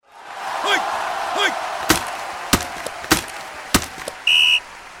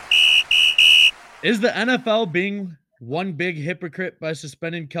Is the NFL being one big hypocrite by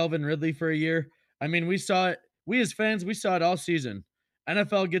suspending Calvin Ridley for a year? I mean, we saw it. We as fans, we saw it all season.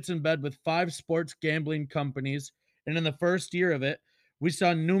 NFL gets in bed with 5 sports gambling companies, and in the first year of it, we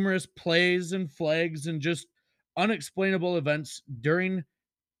saw numerous plays and flags and just unexplainable events during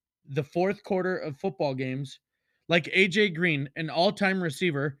the fourth quarter of football games. Like AJ Green, an all-time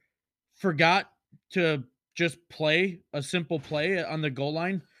receiver, forgot to just play a simple play on the goal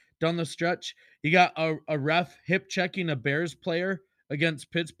line down the stretch. You got a ref hip checking a Bears player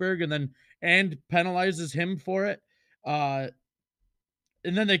against Pittsburgh and penalizes him for it. Uh,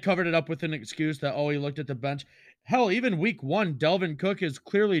 and then they covered it up with an excuse that, oh, he looked at the bench. Hell, even week one, Delvin Cook is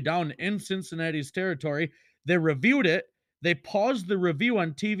clearly down in Cincinnati's territory. They reviewed it. They paused the review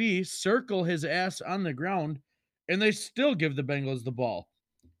on TV, circle his ass on the ground, and they still give the Bengals the ball.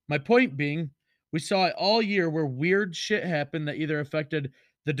 My point being, we saw it all year where weird shit happened that either affected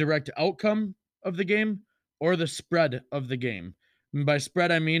the direct outcome of the game or the spread of the game. And by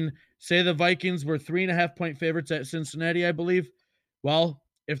spread, I mean, say the Vikings were 3.5 point favorites at Cincinnati, I believe. Well,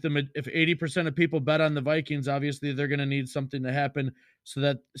 if 80% of people bet on the Vikings, obviously they're going to need something to happen so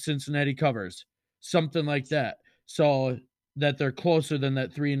that Cincinnati covers, something like that, so that they're closer than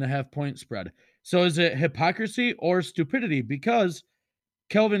that 3.5 point spread. So is it hypocrisy or stupidity? Because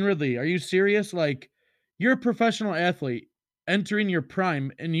Kelvin Ridley, are you serious? Like, you're a professional athlete entering your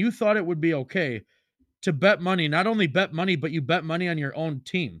prime, and you thought it would be okay to bet money, not only bet money, but you bet money on your own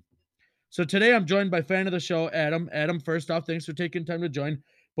team. So today I'm joined by fan of the show, Adam. Adam, first off, thanks for taking time to join.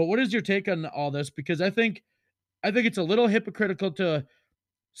 But what is your take on all this? Because I think it's a little hypocritical to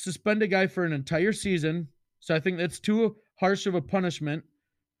suspend a guy for an entire season. So I think that's too harsh of a punishment.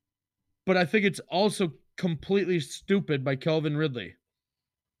 But I think it's also completely stupid by Kelvin Ridley.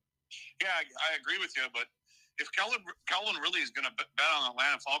 Yeah, I agree with you, but if Calvin really is going to bet on the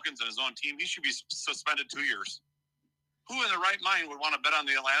Atlanta Falcons and his own team, he should be suspended 2 years. Who in their right mind would want to bet on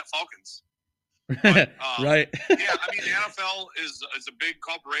the Atlanta Falcons? But, right. Yeah, I mean, the NFL is a big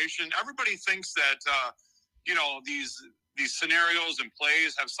corporation. Everybody thinks that, these scenarios and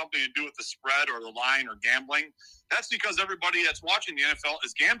plays have something to do with the spread or the line or gambling. That's because everybody that's watching the NFL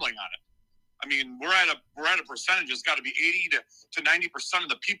is gambling on it. I mean, we're at a percentage. It's got to be 80 to 90% of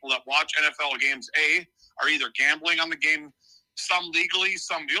the people that watch NFL games are either gambling on the game, some legally,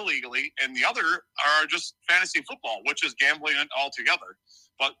 some illegally, and the other are just fantasy football, which is gambling altogether.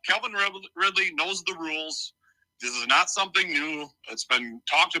 But Calvin Ridley knows the rules. This is not something new. It's been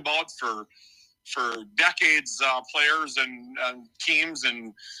talked about for decades, players and teams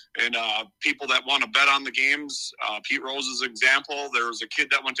and people that want to bet on the games. Pete Rose's example. There was a kid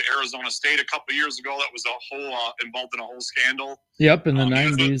that went to Arizona State a couple of years ago that was involved in a whole scandal. Yep, in the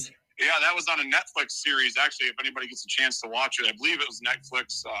 90s. Yeah, that was on a Netflix series. Actually, if anybody gets a chance to watch it, I believe it was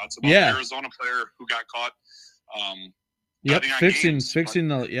Netflix. It's about an Arizona player who got caught. Fixing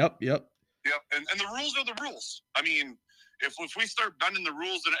the. Yep. Yep, and the rules are the rules. I mean, if we start bending the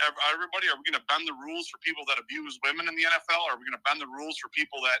rules, and everybody, are we going to bend the rules for people that abuse women in the NFL? Are we going to bend the rules for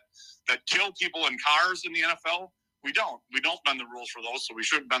people that kill people in cars in the NFL? We don't. We don't bend the rules for those, so we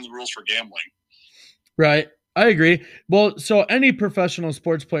shouldn't bend the rules for gambling. Right. I agree. Well, so any professional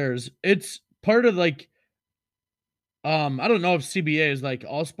sports players, it's part of like, I don't know if CBA is like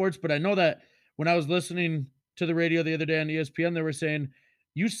all sports, but I know that when I was listening to the radio the other day on ESPN, they were saying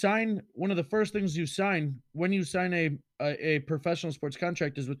you sign, one of the first things you sign when you sign a professional sports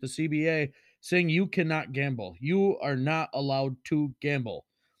contract is with the CBA, saying you cannot gamble. You are not allowed to gamble.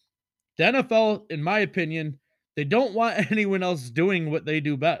 The NFL, in my opinion, they don't want anyone else doing what they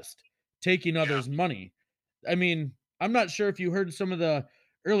do best, taking others' money. I mean, I'm not sure if you heard some of the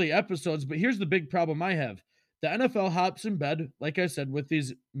early episodes, but here's the big problem I have. The NFL hops in bed, like I said, with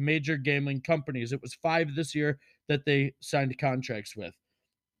these major gambling companies. It was 5 this year that they signed contracts with.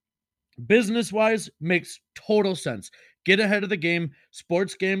 Business-wise, makes total sense. Get ahead of the game.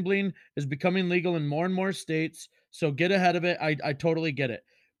 Sports gambling is becoming legal in more and more states, so get ahead of it. I totally get it.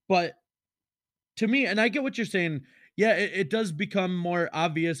 But to me, and I get what you're saying, yeah, it does become more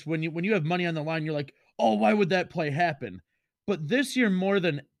obvious when you have money on the line, you're like, oh, why would that play happen? But this year, more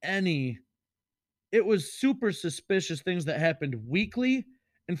than any, it was super suspicious things that happened weekly.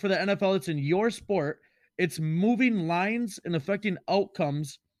 And for the NFL, it's in your sport. It's moving lines and affecting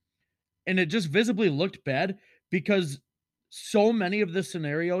outcomes. And it just visibly looked bad because so many of the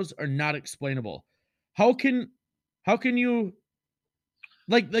scenarios are not explainable. How can you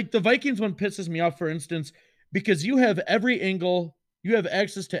like the Vikings one pisses me off, for instance, because you have every angle, you have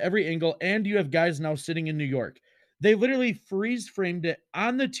access to every angle, and you have guys now sitting in New York. They literally freeze framed it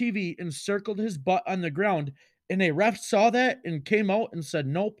on the TV and circled his butt on the ground, and a ref saw that and came out and said,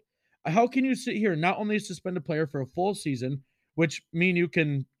 nope, How can you sit here and not only suspend a player for a full season, which me and you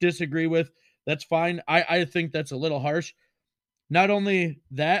can disagree with? That's fine. I think that's a little harsh. Not only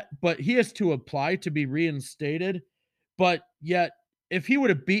that, but he has to apply to be reinstated. But yet, if he would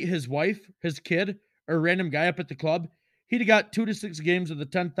have beat his wife, his kid, or a random guy up at the club, he'd have got 2 to 6 games with a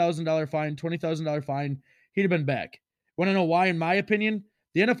 $10,000 fine, $20,000 fine. He'd have been back. Want to know why? In my opinion,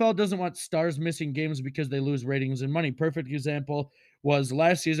 the NFL doesn't want stars missing games because they lose ratings and money. Perfect example was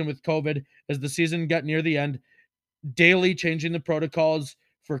last season with COVID. As the season got near the end, daily changing the protocols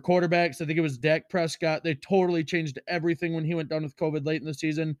for quarterbacks. I think it was Dak Prescott. They totally changed everything when he went down with COVID late in the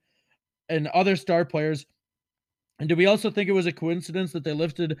season, and other star players. And do we also think it was a coincidence that they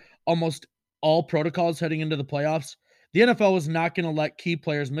lifted almost all protocols heading into the playoffs? The NFL was not going to let key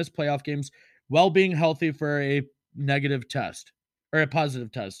players miss playoff games while being healthy for a negative test or a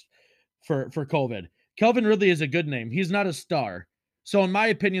positive test for COVID. Calvin Ridley is a good name. He's not a star. So in my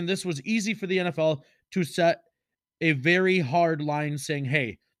opinion, this was easy for the NFL to set a very hard line saying,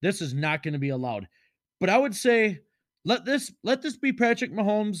 hey, this is not going to be allowed. But I would say let this be Patrick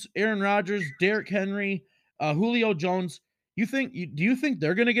Mahomes, Aaron Rodgers, Derrick Henry, Julio Jones. Do you think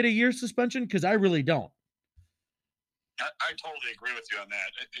they're going to get a year suspension? Because I really don't. I totally agree with you on that.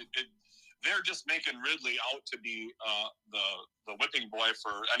 They're just making Ridley out to be the whipping boy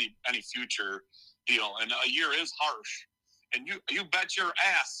for any future deal, and a year is harsh. And you bet your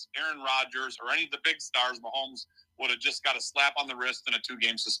ass Aaron Rodgers or any of the big stars, Mahomes, would have just got a slap on the wrist and a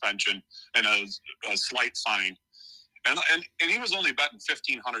 2-game suspension and a slight fine. And he was only betting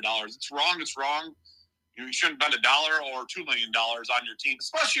 $1,500. It's wrong. It's wrong. You shouldn't bet $1 or $2 million on your team,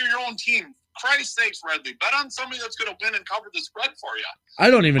 especially your own team. Christ's sakes, Redley, bet on somebody that's going to win and cover the spread for you. I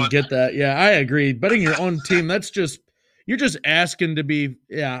don't even get that. Yeah, I agree. Betting your own team, that's just, you're just asking to be,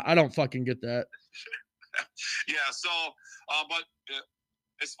 yeah, I don't fucking get that. Yeah, so, but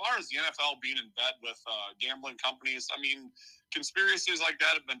as far as the NFL being in bed with gambling companies, I mean, conspiracies like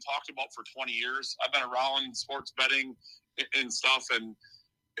that have been talked about for 20 years. I've been around sports betting and stuff, and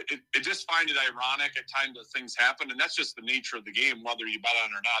I just find it ironic at times that things happen, and that's just the nature of the game, whether you bet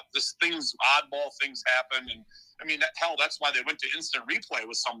on it or not. Oddball things happen, and I mean, hell, that's why they went to instant replay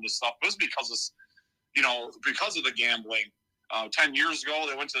with some of this stuff. It was because of the gambling. 10 years ago,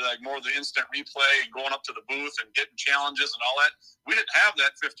 they went to more of the instant replay and going up to the booth and getting challenges and all that. We didn't have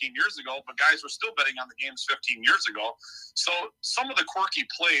that 15 years ago, but guys were still betting on the games 15 years ago. So some of the quirky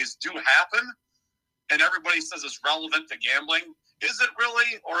plays do happen, and everybody says it's relevant to gambling. Is it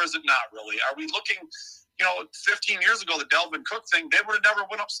really, or is it not really? Are we looking, 15 years ago, the Dalvin Cook thing, they would have never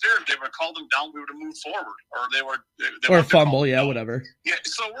went upstairs. They would have called them down. We would have moved forward, or they or fumble, yeah, whatever. Yeah,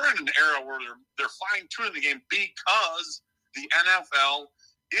 so we're in an era where they're fine-tuning the game because the NFL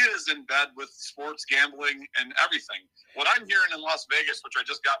is in bed with sports gambling and everything. What I'm hearing in Las Vegas, which I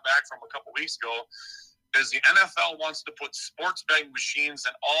just got back from a couple weeks ago, is the NFL wants to put sports betting machines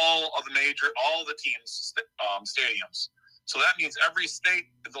in all the teams' stadiums. So that means every state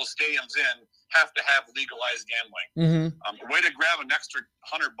that those stadiums in have to have legalized gambling. Mm-hmm. A way to grab an extra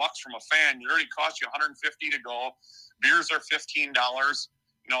 $100 from a fan, it already costs you $150 to go. Beers are $15.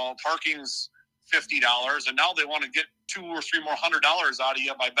 Parking's $50, and now they want to get $200 or $300 more out of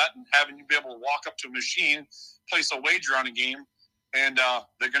you by betting, having you be able to walk up to a machine, place a wager on a game, and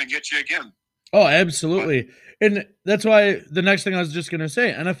they're going to get you again. Oh, absolutely. And that's why the next thing I was just going to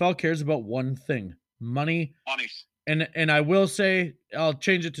say, NFL cares about one thing: money. And I will say, I'll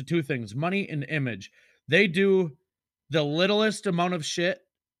change it to two things: money and image. They do the littlest amount of shit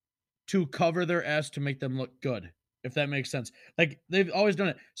to cover their ass to make them look good, if that makes sense. Like, they've always done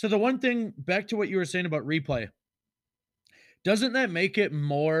it. So the one thing, back to what you were saying about replay, doesn't that make it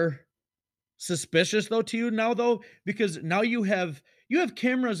more suspicious though to you now though? Because now you have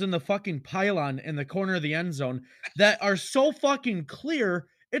cameras in the fucking pylon in the corner of the end zone that are so fucking clear.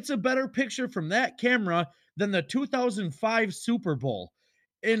 It's a better picture from that camera than the 2005 Super Bowl.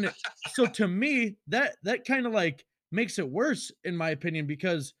 And so to me, that kind of like makes it worse in my opinion,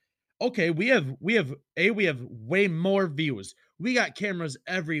 because okay, we have way more views. We got cameras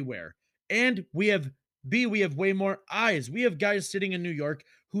everywhere. And we have way more eyes. We have guys sitting in New York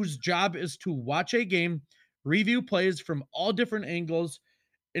whose job is to watch a game, review plays from all different angles,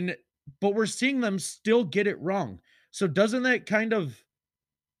 but we're seeing them still get it wrong. So doesn't that kind of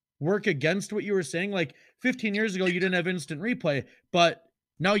work against what you were saying? Like 15 years ago, you didn't have instant replay, but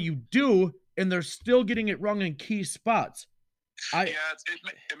now you do, and they're still getting it wrong in key spots. It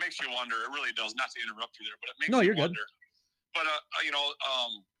makes you wonder. It really does. Not to interrupt you there, but it makes you wonder. Good.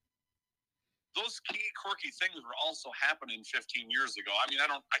 But those key quirky things were also happening 15 years ago. I mean,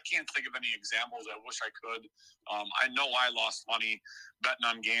 I can't think of any examples. I wish I could. I know I lost money betting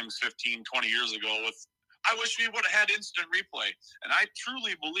on games 15, 20 years ago I wish we would have had instant replay. And I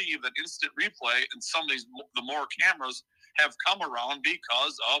truly believe that instant replay and some of the more cameras have come around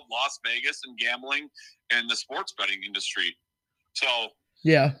because of Las Vegas and gambling and the sports betting industry. So,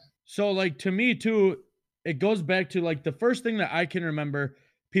 yeah. So, like, to me, too, it goes back to, like, the first thing that I can remember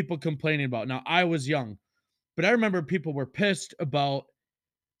people complaining about. Now, I was young, but I remember people were pissed about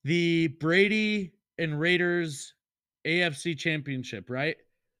the Brady and Raiders AFC Championship, right?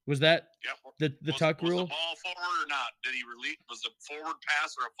 Was that the tuck rule? Was the ball forward or not? Did he release? Was it forward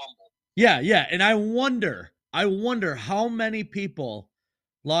pass or a fumble? Yeah. And I wonder how many people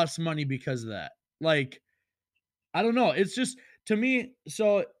lost money because of that. Like, I don't know. It's just, to me,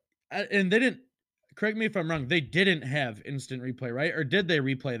 so, and they didn't, correct me if I'm wrong, they didn't have instant replay, right? Or did they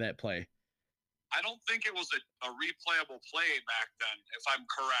replay that play? I don't think it was a replayable play back then, if I'm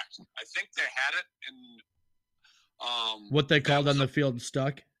correct. I think they had it in what they called on the field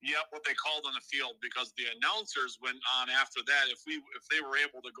stuck. Yep, what they called on the field, because the announcers went on after that. If they were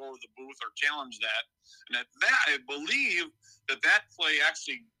able to go to the booth or challenge that, and at that, I believe that play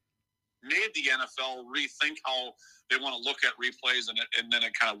actually made the NFL rethink how they want to look at replays, and then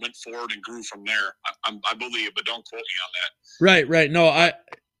it kind of went forward and grew from there. I believe, but don't quote me on that. Right.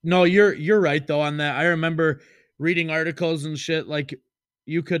 No, you're right though on that. I remember reading articles and shit. Like,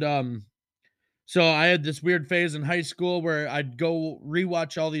 you could so I had this weird phase in high school where I'd go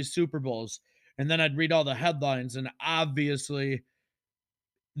rewatch all these Super Bowls, and then I'd read all the headlines, and obviously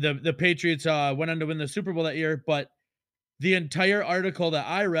the Patriots went on to win the Super Bowl that year, but the entire article that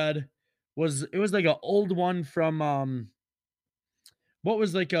I read was like an old one from what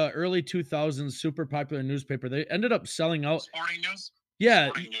was like a early 2000s super popular newspaper. They ended up selling out. Sporting News? Yeah,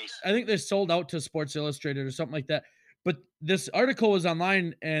 Sporting News. I think they sold out to Sports Illustrated or something like that. But this article was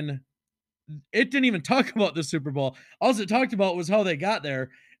online, and it didn't even talk about the Super Bowl. All it talked about was how they got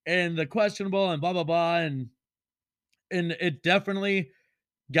there and the questionable and blah blah blah, and it definitely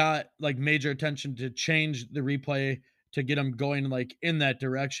got like major attention to change the replay to get them going like in that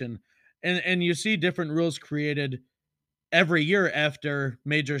direction. And you see different rules created every year after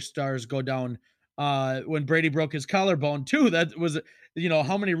major stars go down. When Brady broke his collarbone too, that was,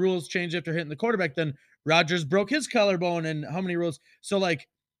 how many rules changed after hitting the quarterback. Then Rodgers broke his collarbone, and how many rules. So, like,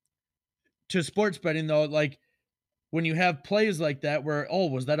 to sports betting though, like, when you have plays like that where, oh,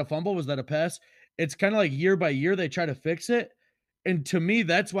 was that a fumble? Was that a pass? It's kind of like year by year they try to fix it. And to me,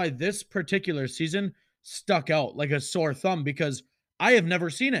 that's why this particular season stuck out like a sore thumb, because I have never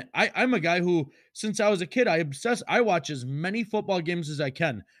seen it. I'm a guy who, since I was a kid, I watch as many football games as I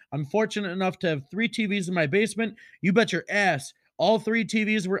can. I'm fortunate enough to have 3 TVs in my basement. You bet your ass all 3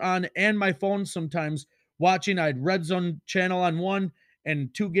 TVs were on, and my phone sometimes watching. I had Red Zone channel on one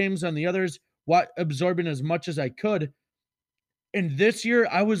and 2 games on the others, absorbing as much as I could. And this year,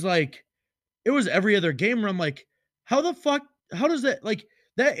 I was like, it was every other game where I'm like, how does that, like,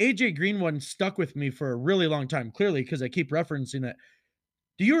 that AJ Green one stuck with me for a really long time, clearly, because I keep referencing it.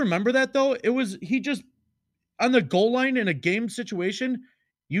 Do you remember that though? He just, on the goal line in a game situation,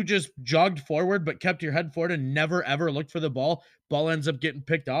 you just jogged forward but kept your head forward and never ever looked for the ball. Ball ends up getting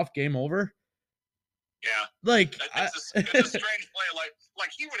picked off, game over. Yeah. Like, it's a strange play.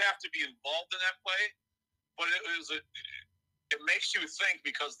 Like he would have to be involved in that play, but it makes you think,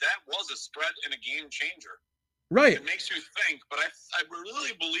 because that was a spread and a game changer. Right. It makes you think, but I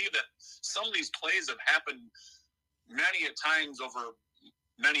really believe that some of these plays have happened many a times over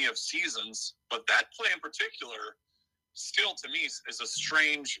many of seasons, but that play in particular, still to me, is a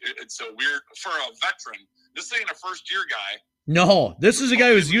strange. It's a weird for a veteran. This ain't a first-year guy. No, this is a guy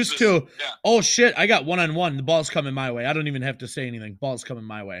who's used to. Yeah. Oh shit! I got 1-on-1. The ball's coming my way. I don't even have to say anything. Ball's coming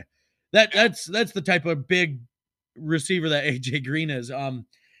my way. That's the type of big receiver that AJ Green is.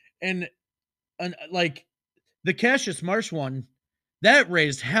 And like the Cassius Marsh one, that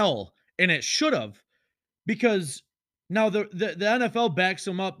raised hell, and it should have, because now the NFL backs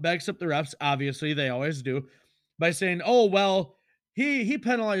up the refs. Obviously, they always do, by saying, "Oh well, he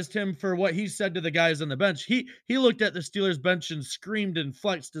penalized him for what he said to the guys on the bench. He looked at the Steelers bench and screamed and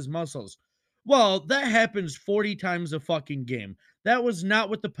flexed his muscles." Well, that happens 40 times a fucking game. That was not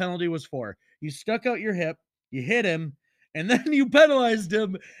what the penalty was for. You stuck out your hip, you hit him, and then you penalized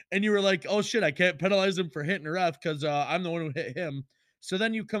him, and you were like, "Oh shit, I can't penalize him for hitting a ref because I'm the one who hit him." So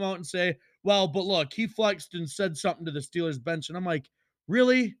then you come out and say, "Well, but look, he flexed and said something to the Steelers bench," and I'm like,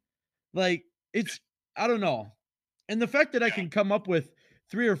 really? Like, I don't know. And the fact that I can come up with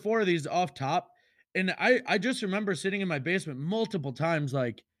 3 or 4 of these off top, and I just remember sitting in my basement multiple times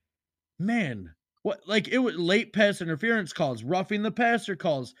like, man, what like it was late pass interference calls, roughing the passer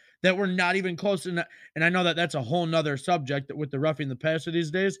calls that were not even close. And I know that that's a whole nother subject with the roughing the passer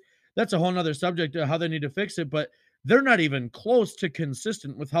these days. That's a whole nother subject of how they need to fix it, but they're not even close to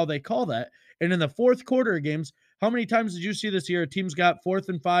consistent with how they call that. And in the fourth quarter of games, how many times did you see this year? Teams got 4th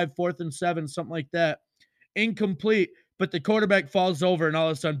and 5, 4th and 7, something like that, incomplete, but the quarterback falls over, and all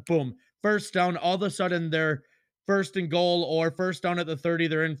of a sudden, boom, first down. All of a sudden, they're first and goal or first down at the 30.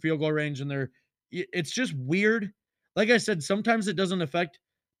 They're in field goal range, and it's just weird. Like I said, sometimes it doesn't affect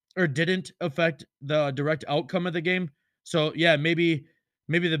or didn't affect the direct outcome of the game. So yeah, maybe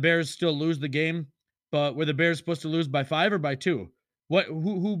the Bears still lose the game, but were the Bears supposed to lose by 5 or by 2?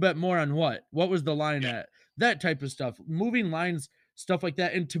 Who bet more on what? What was the line Yeah. at? That type of stuff. Moving lines, stuff like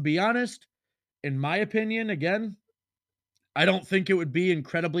that. And to be honest, in my opinion, again, I don't think it would be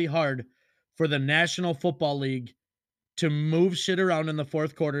incredibly hard for the National Football League to move shit around in the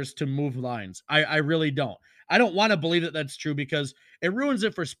fourth quarters to move lines. I really don't. I don't want to believe that that's true because it ruins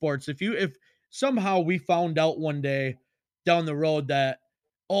it for sports. If somehow we found out one day down the road that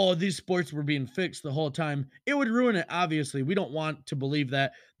oh these sports were being fixed the whole time, it would ruin it. Obviously, we don't want to believe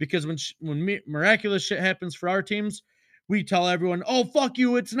that because when miraculous shit happens for our teams, we tell everyone, "Oh fuck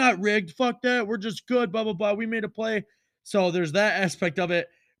you, it's not rigged. Fuck that. We're just good. Blah blah blah. We made a play." So there's that aspect of it.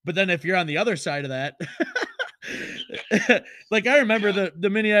 But then if you're on the other side of that, like I remember Yeah. the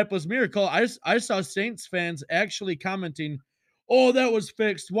Minneapolis Miracle. I saw Saints fans actually commenting, "Oh, that was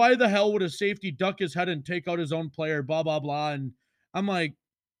fixed. Why the hell would a safety duck his head and take out his own player?" Blah blah blah. And I'm like,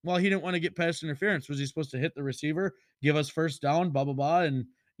 "Well, he didn't want to get pass interference. Was he supposed to hit the receiver, give us first down? Blah blah blah." And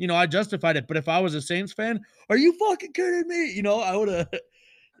I justified it. But if I was a Saints fan, are you fucking kidding me? I would have.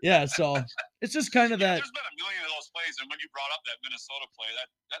 Yeah. So it's just kind of Yeah, that. there's been a million of those plays, and when you brought up that Minnesota play,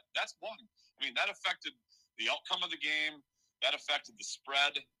 that's one. I mean, that affected the outcome of the game. That affected the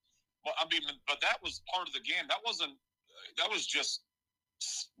spread. But I mean, but that was part of the game. That wasn't. That was just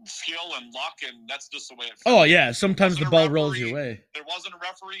skill and luck, and that's just the way it felt. Oh yeah. Sometimes the ball rolls your way. There wasn't a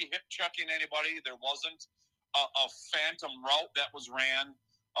referee hip checking anybody. There wasn't a phantom route that was ran.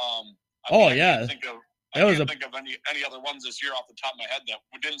 I Yeah. I can't think of any other ones this year off the top of my head that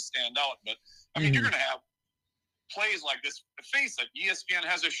didn't stand out. But I mean, you're going to have plays like this. Face it, ESPN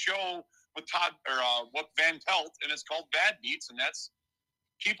has a show with Todd or what Van Pelt, and it's called Bad Beats, and that's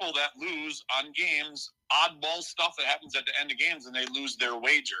people that lose on games, oddball stuff that happens at the end of games, and they lose their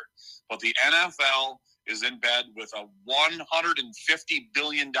wager. But the NFL is in bed with a $150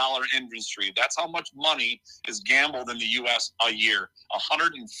 billion industry. That's how much money is gambled in the U.S. a year.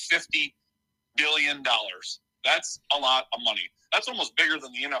 $150 billion. That's a lot of money. That's almost bigger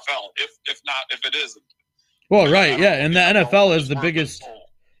than the NFL, if it isn't. Well, right, yeah, and the NFL is the biggest.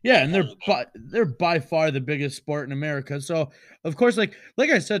 Yeah, and they're by far the biggest sport in America. So, of course, like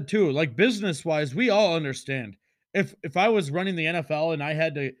I said too, like business-wise, we all understand. If I was running the NFL and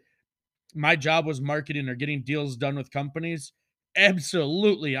my job was marketing or getting deals done with companies,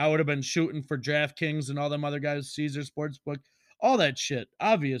 absolutely, I would have been shooting for DraftKings and all them other guys, Caesar Sportsbook, all that shit,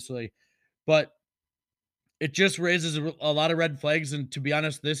 obviously. But it just raises a lot of red flags. And to be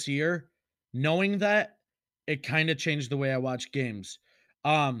honest, this year, knowing that, it kind of changed the way I watch games.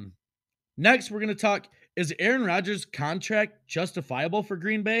 Next, we're going to talk, is Aaron Rodgers' contract justifiable for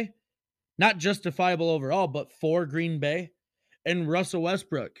Green Bay? Not justifiable overall, but for Green Bay. And Russell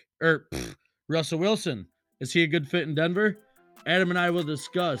Wilson, is he a good fit in Denver? Adam and I will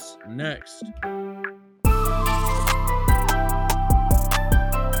discuss next.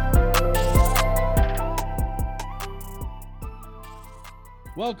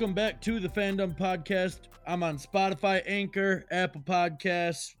 Welcome back to the Fandom Podcast. I'm on Spotify, Anchor, Apple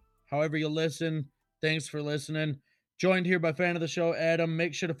Podcasts, however you listen. Thanks for listening. Joined here by fan of the show, Adam.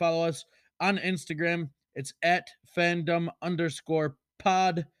 Make sure to follow us on Instagram. It's at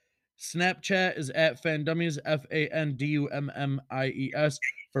fandom_pod. Snapchat is at Fandummies, FANDUMMIES,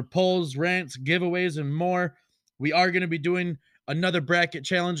 for polls, rants, giveaways, and more. We are going to be doing another bracket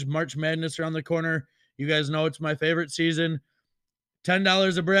challenge, March Madness around the corner. You guys know it's my favorite season.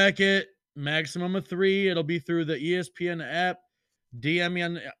 $10 a bracket, maximum of 3. It'll be through the ESPN app. DM me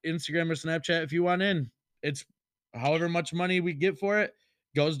on Instagram or Snapchat if you want in. It's however much money we get for it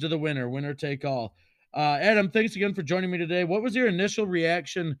goes to the winner take all. Adam, thanks again for joining me today. What was your initial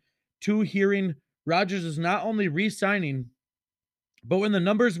reaction to hearing Rodgers is not only re-signing, but when the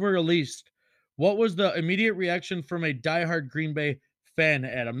numbers were released, what was the immediate reaction from a diehard Green Bay fan,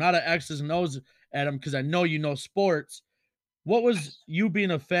 Adam? Not an X's and O's, Adam, because I know you know sports. What was you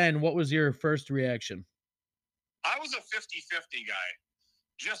being a fan? What was your first reaction? I was a 50-50 guy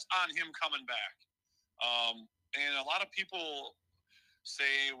just on him coming back. And a lot of people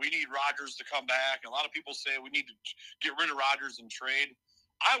say we need Rodgers to come back. A lot of people say we need to get rid of Rodgers and trade.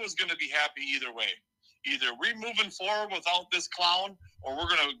 I was going to be happy either way. Either we're moving forward without this clown, or we're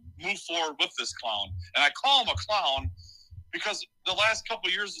going to move forward with this clown. And I call him a clown because the last couple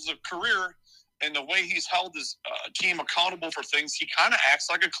of years of his career and the way he's held his team accountable for things, he kind of acts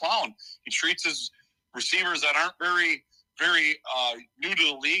like a clown. He treats his receivers that aren't very new to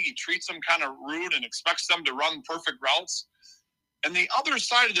the league. He treats them kind of rude and expects them to run perfect routes. And the other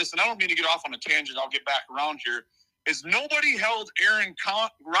side of this, and I don't mean to get off on a tangent, I'll get back around here, is nobody held Aaron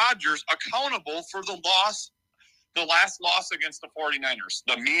Rodgers accountable for the last loss against the 49ers.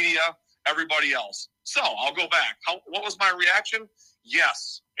 The media, everybody else. So I'll go back. What was my reaction?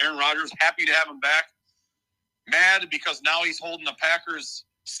 Yes, Aaron Rodgers, happy to have him back. Mad because now he's holding the Packers'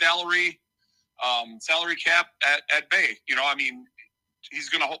 salary cap at bay. He's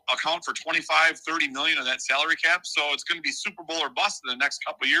going to account for 25, 30 million of that salary cap. So it's going to be Super Bowl or bust in the next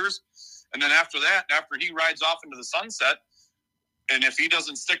couple of years. And then after that, after he rides off into the sunset, and if he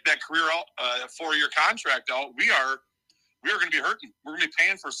doesn't stick that career out, 4-year contract out, we are going to be hurting. We're going to be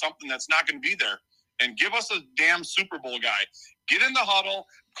paying for something that's not going to be there. And give us a damn Super Bowl guy. Get in the huddle,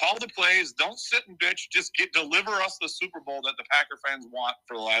 call the plays, don't sit and bitch. Just deliver us the Super Bowl that the Packer fans want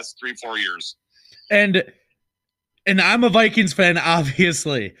for the last 3-4 years. And I'm a Vikings fan,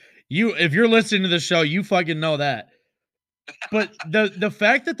 obviously. If you're listening to the show, you fucking know that. But the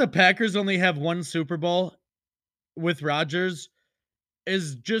fact that the Packers only have one Super Bowl with Rodgers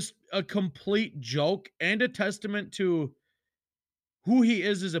is just a complete joke and a testament to who he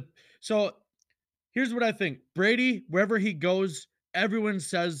is so here's what I think. Brady, wherever he goes, everyone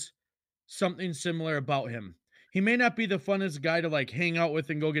says something similar about him. He may not be the funnest guy to hang out with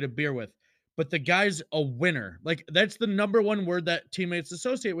and go get a beer with, but the guy's a winner. That's the number one word that teammates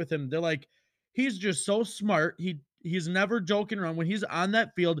associate with him. They're like, he's just so smart. He's never joking around. When he's on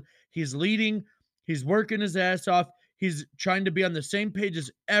that field, he's leading, he's working his ass off. He's trying to be on the same page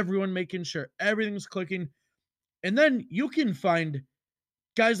as everyone, making sure everything's clicking. And then you can find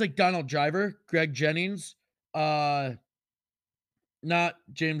guys like Donald Driver, Greg Jennings, not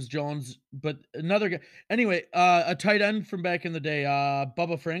James Jones, but another guy. Anyway, a tight end from back in the day,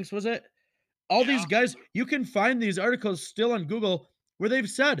 Bubba Franks, was it? All these guys, you can find these articles still on Google where they've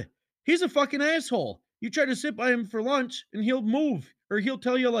said, he's a fucking asshole. You try to sit by him for lunch and he'll move, or he'll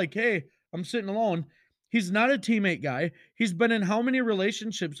tell you hey, I'm sitting alone. He's not a teammate guy. He's been in how many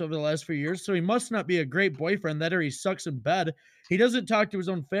relationships over the last few years, so he must not be a great boyfriend, that or he sucks in bed. He doesn't talk to his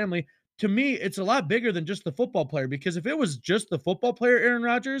own family. To me, it's a lot bigger than just the football player, because if it was just the football player, Aaron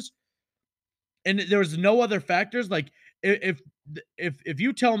Rodgers, and there was no other factors, if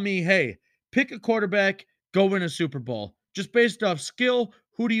you tell me, hey, pick a quarterback, go win a Super Bowl, just based off skill,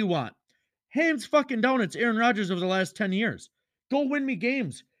 who do you want? Hands fucking down, it's Aaron Rodgers over the last 10 years. Go win me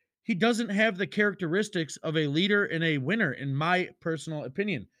games. He doesn't have the characteristics of a leader and a winner, in my personal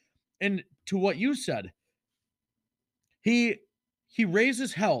opinion. And to what you said, he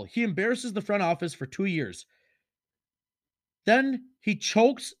raises hell. He embarrasses the front office for 2 years. Then he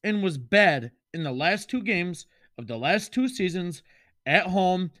chokes and was bad in the last 2 games of the last 2 seasons at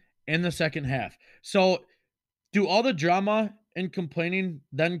home in the second half. So do all the drama and complaining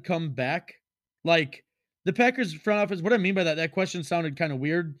then come back? The Packers front office, what I mean by that question sounded kind of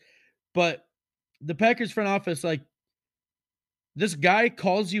weird, but the Packers front office, this guy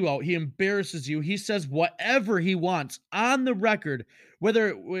calls you out. He embarrasses you. He says whatever he wants on the record, whether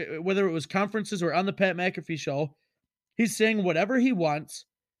it was conferences or on the Pat McAfee show. He's saying whatever he wants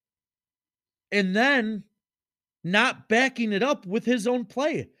and then not backing it up with his own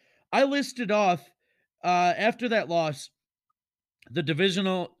play. I listed off after that loss, the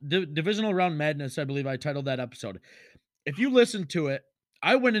divisional round madness, I believe I titled that episode. If you listen to it,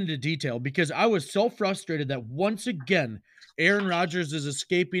 I went into detail because I was so frustrated that once again, Aaron Rodgers is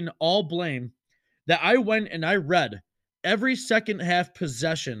escaping all blame, that I went and I read every second half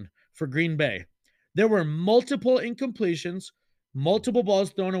possession for Green Bay. There were multiple incompletions, multiple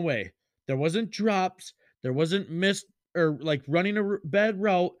balls thrown away. There wasn't drops. There wasn't missed or running a bad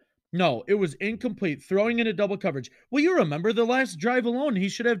route. No, it was incomplete, throwing into double coverage. Well, you remember the last drive alone, he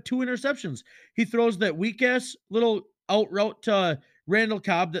should have 2 interceptions. He throws that weak-ass little out route to Randall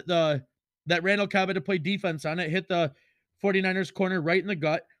Cobb that Randall Cobb had to play defense on. It hit the 49ers corner right in the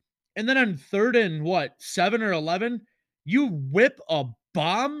gut. And then on 3rd and 7 or 11, you whip a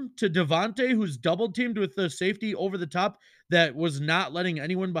bomb to Devontae, who's double teamed with the safety over the top that was not letting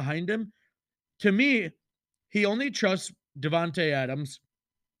anyone behind him. To me, he only trusts Devontae Adams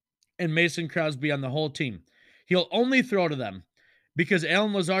and Mason Crosby on the whole team. He'll only throw to them because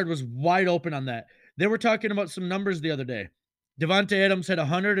Allen Lazard was wide open on that. They were talking about some numbers the other day. Devontae Adams had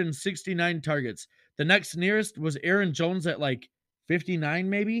 169 targets. The next nearest was Aaron Jones at like 59,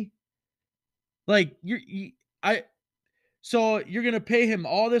 maybe. Like so you're gonna pay him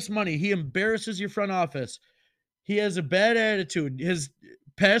all this money. He embarrasses your front office. He has a bad attitude. His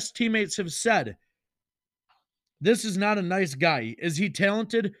past teammates have said this is not a nice guy. Is he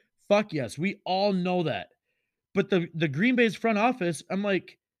talented? Fuck yes. We all know that. But the Green Bay's front office, I'm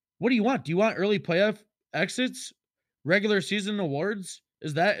like, what do you want? Do you want early playoff exits? Regular season awards?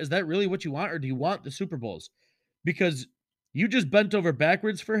 Is that really what you want? Or do you want the Super Bowls? Because you just bent over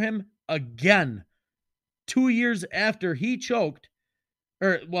backwards for him again. 2 years after he choked,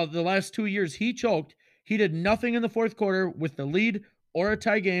 the last 2 years he choked, he did nothing in the fourth quarter with the lead or a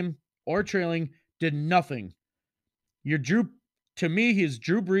tie game or trailing, did nothing. To me, he's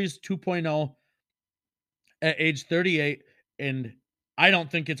Drew Brees 2.0 at age 38, and I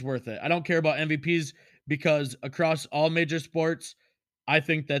don't think it's worth it. I don't care about MVPs because across all major sports, I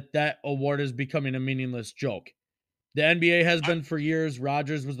think that award is becoming a meaningless joke. The NBA has been for years.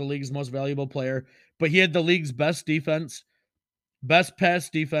 Rodgers was the league's most valuable player, but he had the league's best defense, best pass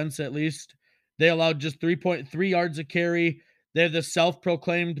defense at least. They allowed just 3.3 yards a carry. They're the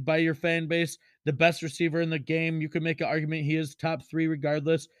self-proclaimed by your fan base the best receiver in the game. You could make an argument he is top 3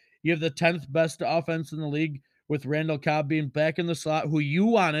 regardless. You have the 10th best offense in the league with Randall Cobb being back in the slot, who you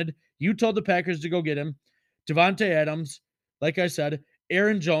wanted. You told the Packers to go get him. Devontae Adams, like I said,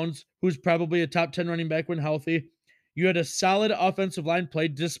 Aaron Jones, who's probably a top 10 running back when healthy. You had a solid offensive line play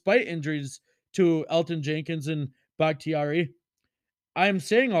despite injuries to Elton Jenkins and Bakhtiari. I am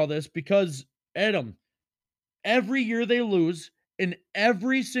saying all this because, Adam, every year they lose, and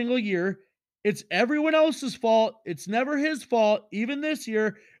every single year, it's everyone else's fault. It's never his fault. Even this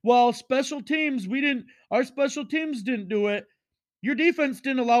year, well, our special teams didn't do it. Your defense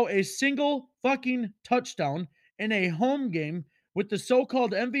didn't allow a single fucking touchdown in a home game with the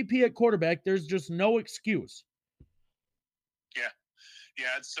so-called MVP at quarterback. There's just no excuse.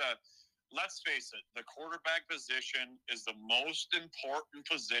 Yeah, it's let's face it, the quarterback position is the most important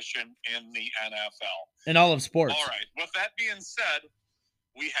position in the NFL. In all of sports. All right. With that being said,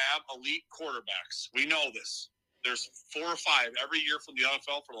 we have elite quarterbacks. We know this. There's 4 or 5 every year from the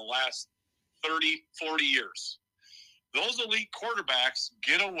NFL for the last 30, 40 years. Those elite quarterbacks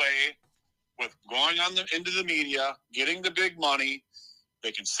get away with going into the media, getting the big money.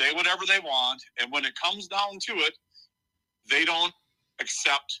 They can say whatever they want. And when it comes down to it, they don't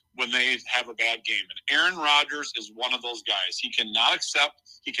accept when they have a bad game. And Aaron Rodgers is one of those guys. He cannot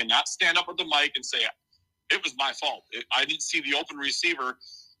stand up at the mic and say, it was my fault. I didn't see the open receiver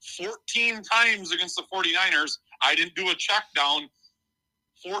 14 times against the 49ers. I didn't do a check down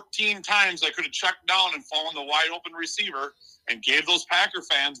 14 times. I could have checked down and fallen the wide open receiver and gave those Packer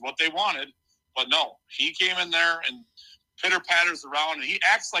fans what they wanted. But no, he came in there and pitter-patters around, and he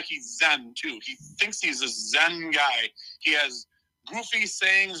acts like he's Zen, too. He thinks he's a Zen guy. He has goofy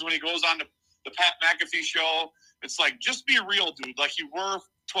sayings when he goes on the Pat McAfee show. It's like, just be real, dude, like you were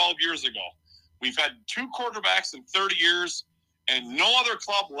 12 years ago. We've had 2 quarterbacks in 30 years, and no other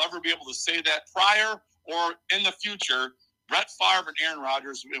club will ever be able to say that prior or in the future. Brett Favre and Aaron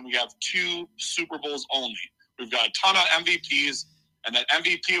Rodgers, and we have 2 Super Bowls only. We've got a ton of MVPs, and that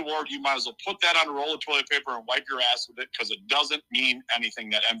MVP award, you might as well put that on a roll of toilet paper and wipe your ass with it because it doesn't mean anything,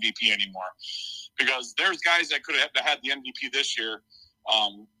 that MVP anymore. Because there's guys that could have had the MVP this year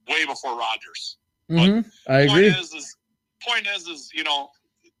way before Rodgers. Mm-hmm. I agree. Point is, you know,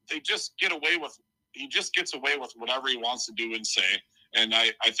 he just gets away with whatever he wants to do and say. And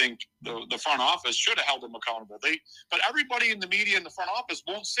I think the front office should have held him accountable. But everybody in the media in the front office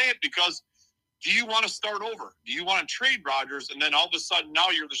won't say it because do you want to start over? Do you want to trade Rodgers? And then all of a sudden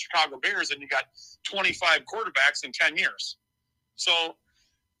now you're the Chicago Bears and you got 25 quarterbacks in 10 years. So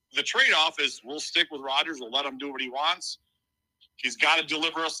the trade-off is we'll stick with Rodgers. We'll let him do what he wants. He's got to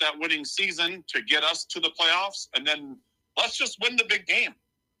deliver us that winning season to get us to the playoffs. And then let's just win the big game.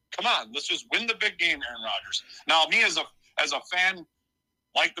 Come on, let's just win the big game, Aaron Rodgers. Now, me as a fan,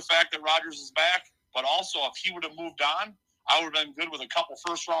 like the fact that Rodgers is back, but also if he would have moved on, I would have been good with a couple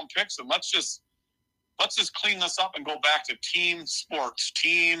first-round picks. And let's just clean this up and go back to team sports,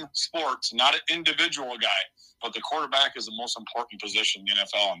 not an individual guy. But the quarterback is the most important position in the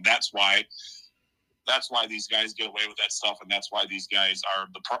NFL, and that's why these guys get away with that stuff, and that's why these guys are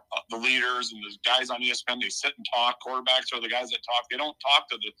the leaders and the guys on ESPN. They sit and talk. Quarterbacks are the guys that talk. They don't talk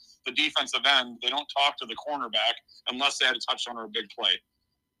to the defensive end. They don't talk to the cornerback unless they had a touchdown or a big play.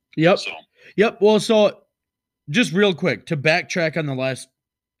 Yep. Yep. Well, so just real quick to backtrack on the last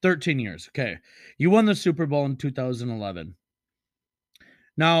 13 years. Okay. You won the Super Bowl in 2011.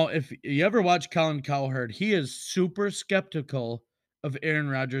 Now, if you ever watch Colin Cowherd, he is super skeptical of Aaron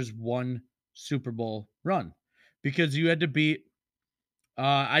Rodgers' one Super Bowl run because you had to beat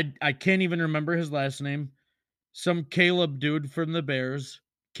I can't even remember his last name. Some Caleb dude from the Bears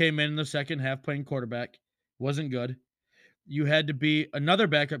came in the second half playing quarterback. Wasn't good. You had to be another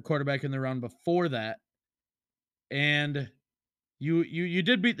backup quarterback in the round before that, and you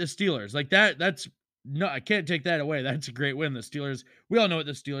did beat the Steelers. Like that's no, I can't take that away. That's a great win. The Steelers, we all know what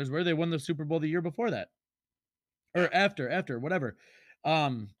the Steelers were. They won the Super Bowl the year before that. Yeah. Or after, whatever.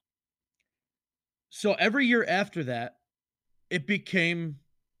 Um, so every year after that, it became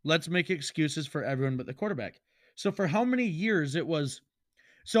let's make excuses for everyone but the quarterback. So for how many years it was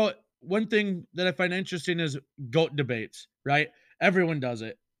so one thing that I find interesting is GOAT debates, right? Everyone does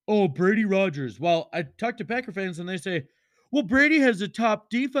it. Oh, Brady Rogers. Well, I talk to Packer fans and they say, well, Brady has a top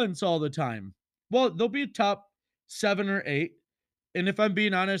defense all the time. Well, they'll be a top 7 or 8. And if I'm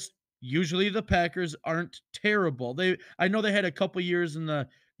being honest, usually the Packers aren't terrible. I know they had a couple years in the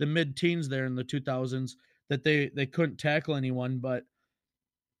mid-teens there in the 2000s that they couldn't tackle anyone, but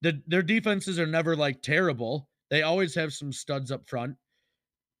their defenses are never like terrible. They always have some studs up front.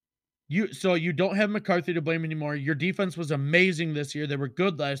 You don't have McCarthy to blame anymore. Your defense was amazing this year. They were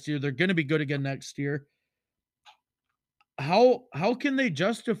good last year. They're going to be good again next year. How can they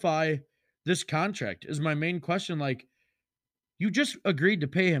justify this contract? Is my main question. Like, you just agreed to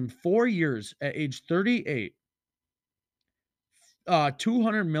pay him 4 years at age 38.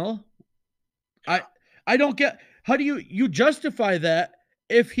 200 mil. Yeah. I don't get how do you justify that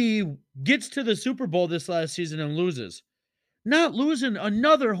if he gets to the Super Bowl this last season and loses? Not losing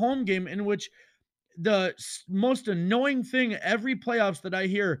another home game in which the most annoying thing every playoffs that I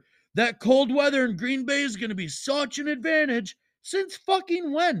hear that cold weather in Green Bay is going to be such an advantage since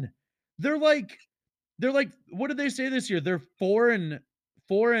fucking when? They're like what did they say this year? They're 4-14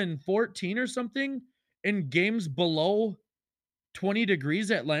 or something in games below 20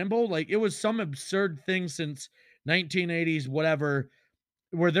 degrees at Lambeau. Like it was some absurd thing since 1980s whatever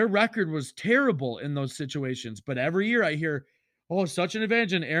where their record was terrible in those situations. But every year I hear, oh, such an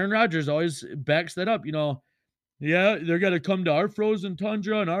advantage. And Aaron Rodgers always backs that up. Yeah, they're going to come to our frozen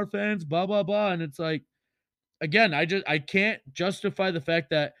tundra and our fans, blah, blah, blah. And it's like, again, I can't justify the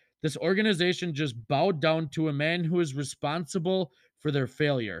fact that this organization just bowed down to a man who is responsible for their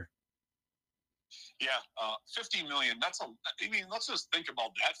failure. Yeah, 50 million. I mean, let's just think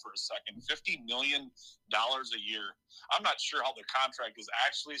about that for a second. $50 million a year. I'm not sure how the contract is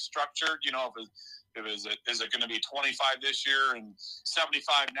actually structured. Is it going to be 25 this year and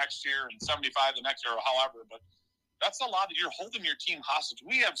 75 next year and 75 the next year, or however? But that's a lot. You're holding your team hostage.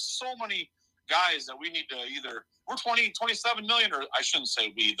 We have so many guys that we need to we're 27 million, or I shouldn't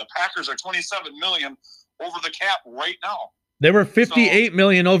say we. The Packers are 27 million over the cap right now. They were 58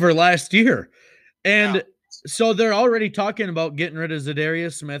 million over last year. And Yeah. So they're already talking about getting rid of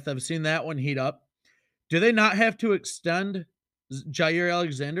Zadarius Smith. I've seen that one heat up. Do they not have to extend Jair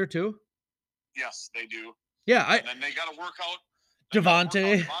Alexander too? Yes, they do. Yeah, and then they got to work out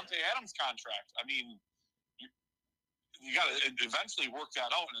Davante Adams' contract. I mean, you got to eventually work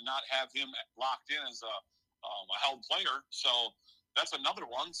that out and not have him locked in as a held player. So that's another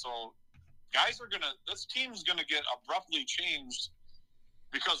one. So this team's gonna get abruptly changed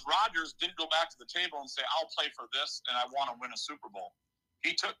because Rodgers didn't go back to the table and say, I'll play for this and I want to win a Super Bowl.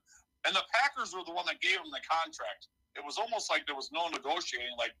 And the Packers were the one that gave him the contract. It was almost like there was no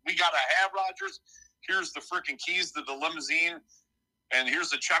negotiating. Like, we got to have Rodgers. Here's the freaking keys to the limousine and here's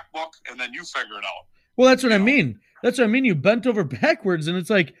the checkbook, and then you figure it out. Well, that's what I mean. That's what I mean. You bent over backwards, and it's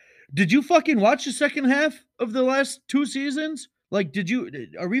like, did you fucking watch the second half of the last 2 seasons? Like,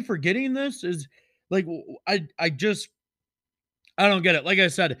 are we forgetting this? Is like, I don't get it. Like I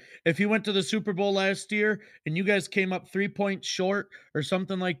said, if he went to the Super Bowl last year and you guys came up 3 points short or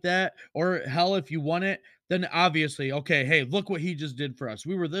something like that, or hell, if you won it, then obviously, okay, hey, look what he just did for us.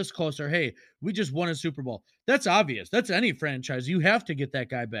 We were this close, or hey, we just won a Super Bowl. That's obvious. That's any franchise. You have to get that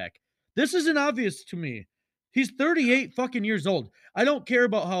guy back. This isn't obvious to me. He's 38 fucking years old. I don't care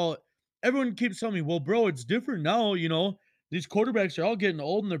about how everyone keeps telling me, well, bro, it's different now. These quarterbacks are all getting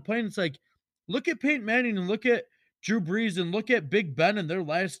old and they're playing. It's like, look at Peyton Manning and look at Drew Brees and look at Big Ben in their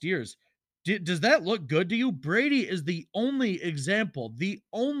last years. Does that look good to you? Brady is the only example, the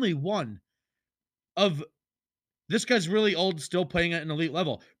only one of this guy's really old, still playing at an elite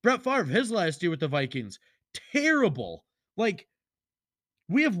level. Brett Favre, his last year with the Vikings, terrible. Like,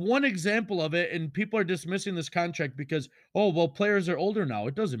 we have one example of it, and people are dismissing this contract because, oh, well, players are older now.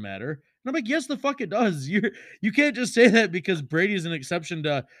 It doesn't matter. And I'm like, yes, the fuck it does. You can't just say that because Brady's an exception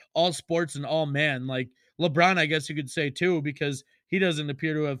to all sports and all man. Like LeBron, I guess you could say too, because he doesn't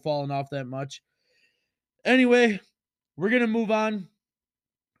appear to have fallen off that much. Anyway, we're going to move on.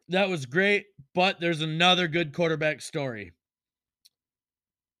 That was great, but there's another good quarterback story.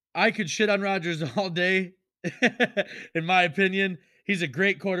 I could shit on Rodgers all day. In my opinion, he's a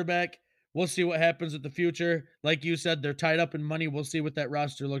great quarterback. We'll see what happens with the future. Like you said, they're tied up in money. We'll see what that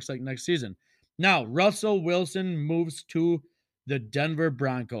roster looks like next season. Now, Russell Wilson moves to the Denver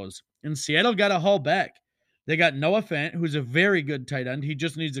Broncos. And Seattle got a haul back. They got Noah Fant, who's a very good tight end. He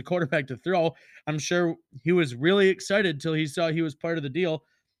just needs a quarterback to throw. I'm sure he was really excited till he saw he was part of the deal.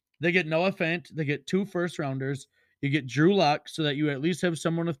 They get Noah Fant. They get 2 first-rounders. You get Drew Lock so that you at least have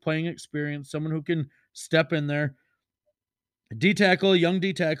someone with playing experience, someone who can step in there. D-tackle, young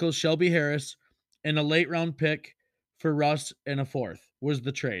D-tackle, Shelby Harris, and a late-round pick for Russ and a 4th was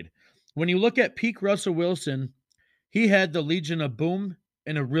the trade. When you look at peak Russell Wilson, he had the Legion of Boom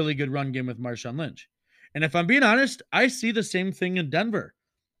and a really good run game with Marshawn Lynch. And if I'm being honest, I see the same thing in Denver.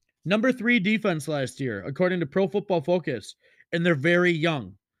 Number 3 defense last year, according to Pro Football Focus, and they're very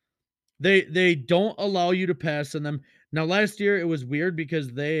young. They don't allow you to pass on them. Now, last year it was weird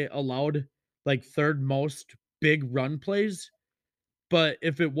because they allowed like 3rd most big run plays. But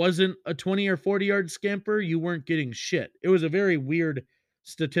if it wasn't a 20 or 40-yard scamper, you weren't getting shit. It was a very weird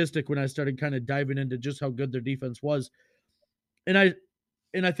statistic when I started kind of diving into just how good their defense was. And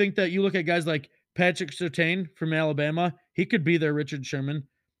I think that you look at guys like Patrick Surtain from Alabama, he could be their Richard Sherman.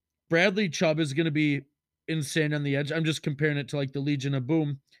 Bradley Chubb is going to be insane on the edge. I'm just comparing it to like the Legion of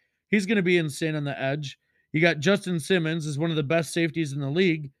Boom. He's going to be insane on the edge. You got Justin Simmons is one of the best safeties in the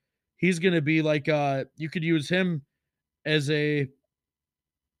league. He's going to be like you could use him as any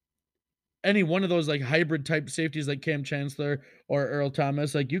one of those like hybrid type safeties like Cam Chancellor or Earl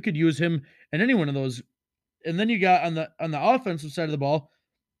Thomas. Like you could use him in any one of those. And then you got on the offensive side of the ball,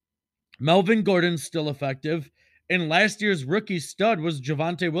 Melvin Gordon's still effective. And last year's rookie stud was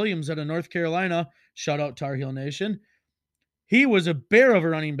Javonte Williams out of North Carolina. Shout out Tar Heel Nation. He was a bear of a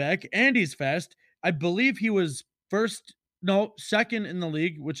running back, and he's fast. I believe he was second in the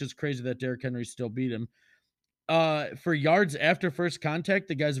league, which is crazy that Derrick Henry still beat him. For yards after first contact,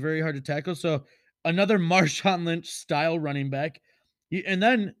 the guy's very hard to tackle. So another Marshawn Lynch style running back. And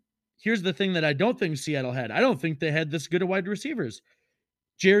then here's the thing that I don't think Seattle had. I don't think they had this good of wide receivers.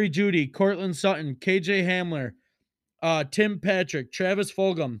 Jerry Jeudy, Cortland Sutton, KJ Hamler, Tim Patrick, Travis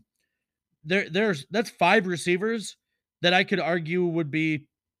Fulgham. That's 5 receivers that I could argue would be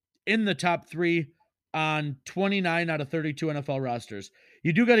in the top 3 on 29 out of 32 NFL rosters.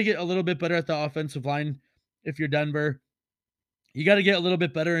 You do got to get a little bit better at the offensive line if you're Denver. You got to get a little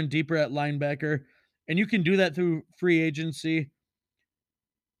bit better and deeper at linebacker, and you can do that through free agency.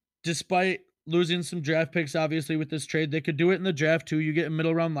 Despite losing some draft picks, obviously, with this trade, they could do it in the draft too. You get a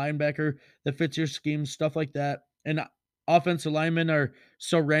middle round linebacker that fits your scheme, stuff like that. And offensive linemen are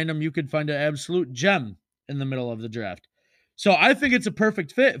so random, you could find an absolute gem in the middle of the draft. So I think it's a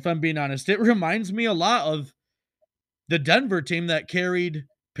perfect fit, if I'm being honest. It reminds me a lot of the Denver team that carried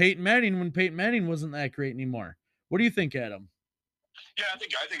Peyton Manning when Peyton Manning wasn't that great anymore. What do you think, Adam? Yeah, I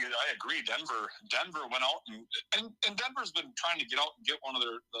agree. Denver went out and Denver's been trying to get out and get one of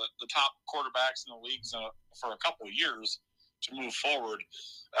the top quarterbacks in the leagues for a couple of years to move forward.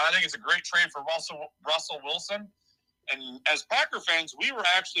 I think it's a great trade for Russell Wilson. And as Packer fans, we were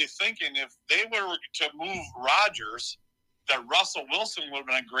actually thinking if they were to move Rodgers, that Russell Wilson would have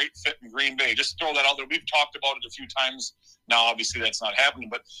been a great fit in Green Bay. Just throw that out there. We've talked about it a few times now. Obviously, that's not happening,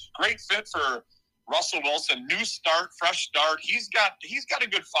 but great fit for Russell Wilson. New start, fresh start. He's got a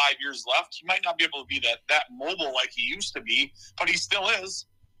good 5 years left. He might not be able to be that mobile like he used to be, but he still is.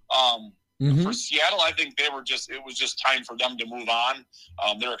 For Seattle, I think it was just time for them to move on.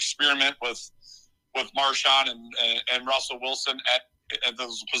 Their experiment with Marshawn and Russell Wilson at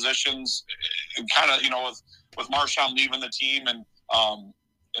those positions, and kind of with Marshawn leaving the team and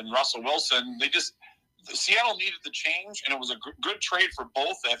Russell Wilson, Seattle needed the change, and it was a good trade for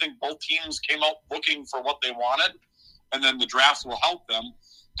both. I think both teams came out looking for what they wanted, and then the draft will help them.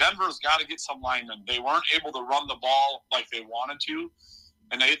 Denver's got to get some linemen. They weren't able to run the ball like they wanted to,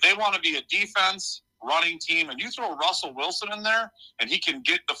 and they want to be a defense running team. And you throw Russell Wilson in there, and he can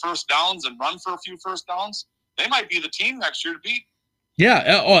get the first downs and run for a few first downs, they might be the team next year to beat.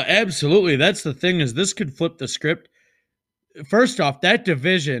 Yeah, oh, absolutely. That's the thing, is this could flip the script. First off, that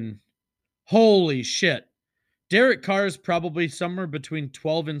division, holy shit. Derek Carr is probably somewhere between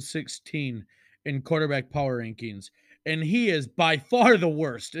 12 and 16 in quarterback power rankings, and he is by far the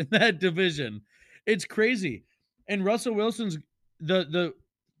worst in that division. It's crazy. And Russell Wilson's the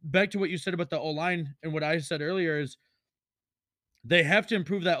back to what you said about the O-line and what I said earlier is they have to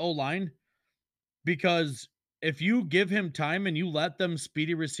improve that O-line because if you give him time and you let them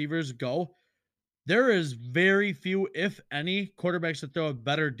speedy receivers go, there is very few, if any, quarterbacks that throw a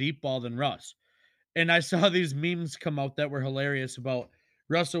better deep ball than Russ. And I saw these memes come out that were hilarious about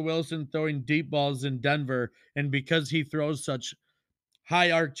Russell Wilson throwing deep balls in Denver. And because he throws such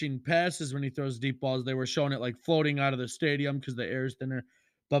high arching passes when he throws deep balls, they were showing it like floating out of the stadium because the air is thinner,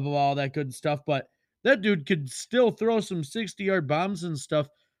 blah, blah, blah, all that good stuff. But that dude could still throw some 60-yard bombs and stuff.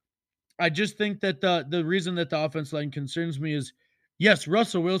 I just think that the reason that the offense line concerns me is, yes,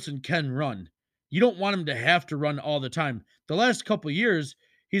 Russell Wilson can run. You don't want him to have to run all the time. The last couple of years,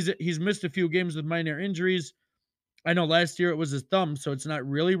 he's missed a few games with minor injuries. I know last year it was his thumb, so it's not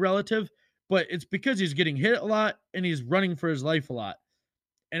really relative, but it's because he's getting hit a lot and he's running for his life a lot.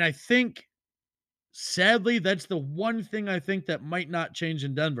 And I think, sadly, that's the one thing I think that might not change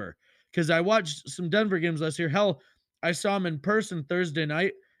in Denver. Because I watched some Denver games last year. Hell, I saw him in person Thursday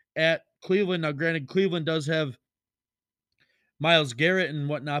night at Cleveland. Now, granted, Cleveland does have Myles Garrett and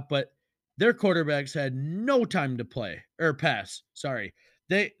whatnot, but their quarterbacks had no time to play or pass. Sorry.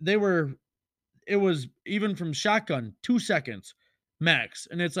 They were, it was even from shotgun, 2 seconds max.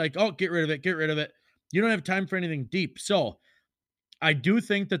 And it's like, oh, get rid of it, get rid of it. You don't have time for anything deep. So I do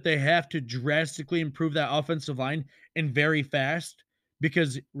think that they have to drastically improve that offensive line and very fast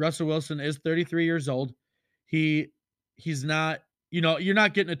because Russell Wilson is 33 years old. He's not, you're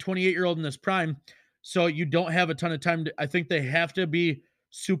not getting a 28-year-old in this prime, so you don't have a ton of time I think they have to be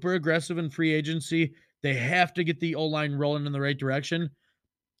super aggressive in free agency. They have to get the O-line rolling in the right direction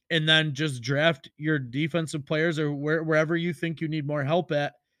and then just draft your defensive players or wherever you think you need more help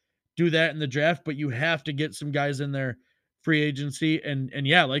at. Do that in the draft, but you have to get some guys in there free agency. And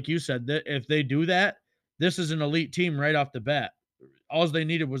yeah, like you said, that if they do that, this is an elite team right off the bat. All they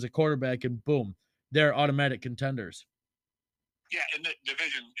needed was a quarterback, and boom, they're automatic contenders. Yeah, in the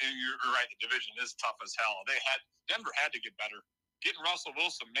division, you're right. The division is tough as hell. Denver had to get better. Getting Russell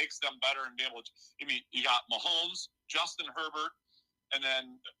Wilson makes them better and be able to. I mean, you got Mahomes, Justin Herbert, and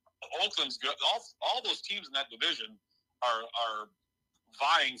then Oakland's good. All those teams in that division are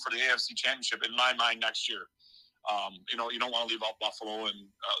vying for the AFC Championship in my mind next year. You don't want to leave out Buffalo and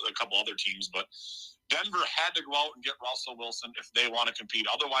a couple other teams, but Denver had to go out and get Russell Wilson if they want to compete.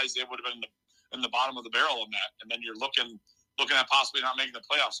 Otherwise, they would have been in the bottom of the barrel on that. And then you're looking at possibly not making the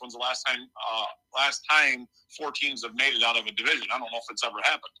playoffs. When's the last time 4 teams have made it out of a division? I don't know if it's ever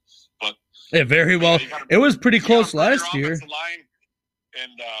happened, but yeah, very well. It was pretty close last year. Line,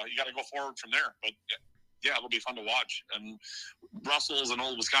 and you got to go forward from there. But yeah, it'll be fun to watch. And Russell's an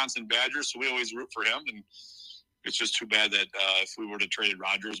old Wisconsin Badger, so we always root for him. And it's just too bad that if we were to trade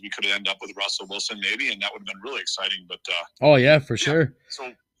Rodgers, we could have ended up with Russell Wilson maybe, and that would have been really exciting. But oh yeah, for sure.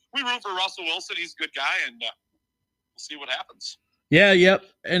 So we root for Russell Wilson. He's a good guy, and we'll see what happens. Yeah, yep.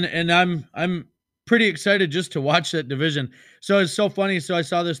 And I'm pretty excited just to watch that division. So it's so funny. So I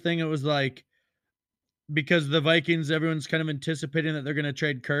saw this thing. It was like, because the Vikings, everyone's kind of anticipating that they're going to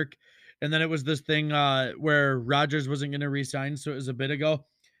trade Kirk. And then it was this thing where Rodgers wasn't going to resign. So it was a bit ago.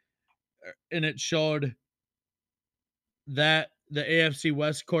 And it showed that the AFC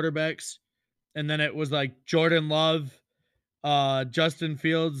West quarterbacks. And then it was like Jordan Love, Justin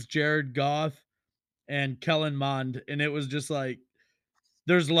Fields, Jared Goff, and Kellen Mond. And it was just like,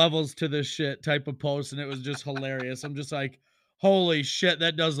 there's levels to this shit type of post. And it was just hilarious. I'm just like, holy shit,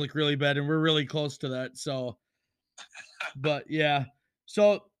 that does look really bad. And we're really close to that. So, but yeah.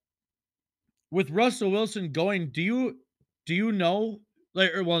 So with Russell Wilson going, do you know,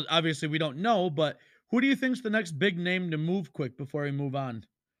 like, or, well, obviously we don't know, but who do you think's the next big name to move quick before we move on?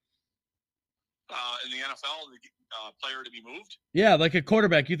 In the NFL, the player to be moved? Yeah, like a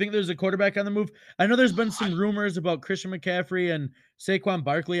quarterback. You think there's a quarterback on the move? I know there's been some rumors about Christian McCaffrey and Saquon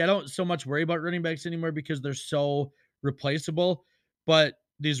Barkley. I don't so much worry about running backs anymore because they're so replaceable. But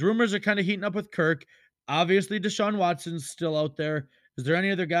these rumors are kind of heating up with Kirk. Obviously, Deshaun Watson's still out there. Is there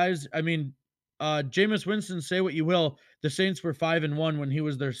any other guys? I mean, Jameis Winston, say what you will. The Saints were 5-1 when he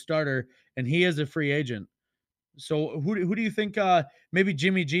was their starter, and he is a free agent. So who do you think? Maybe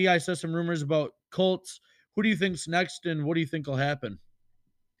Jimmy G. I saw some rumors about Colts. Who do you think's next, and what do you think will happen?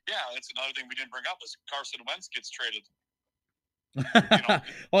 Yeah, that's another thing we didn't bring up is Carson Wentz gets traded.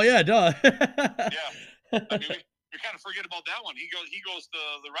 Oh yeah, duh. Yeah, I mean we kind of forget about that one. He goes to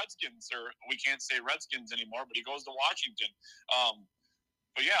the Redskins, or we can't say Redskins anymore, but he goes to Washington.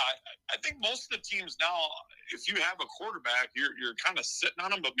 But yeah, I think most of the teams now, if you have a quarterback, you're kind of sitting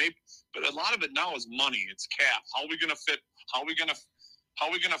on them. But a lot of it now is money. It's cap. How are we gonna fit? How are we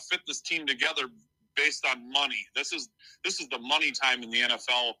gonna fit this team together based on money? This is the money time in the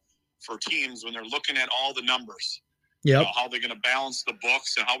NFL for teams when they're looking at all the numbers. Yeah. How they're going to balance the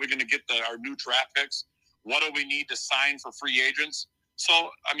books, and how we're going to get our new draft picks. What do we need to sign for free agents? So,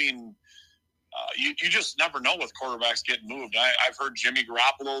 I mean, you just never know with quarterbacks getting moved. I've heard Jimmy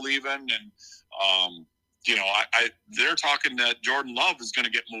Garoppolo leaving, and they're talking that Jordan Love is going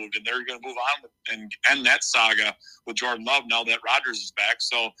to get moved, and they're going to move on and end that saga with Jordan Love now that Rodgers is back.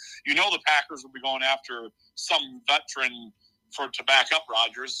 So the Packers will be going after some veteran to back up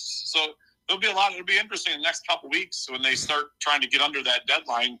Rodgers. So it'll be interesting in the next couple of weeks when they start trying to get under that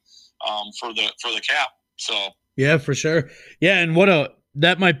deadline for the cap. So yeah, for sure. Yeah, and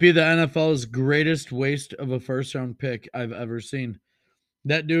that might be the NFL's greatest waste of a first-round pick I've ever seen.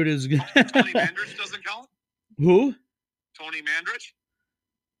 That dude is Tony Mandrich doesn't count? Who? Tony Mandrich?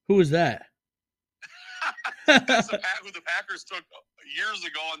 Who is that? That's who the Packers took years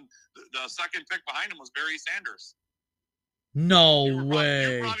ago, and the second pick behind him was Barry Sanders. No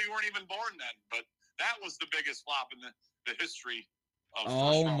way. You probably weren't even born then, but that was the biggest flop in the history of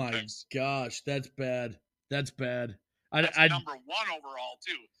oh my picks. Gosh, that's bad. That's bad. That's number 1 overall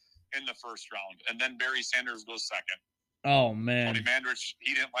too in the first round, and then Barry Sanders goes second. Oh man, Tony Mandrich,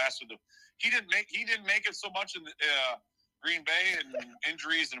 he didn't last he didn't make it so much in Green Bay and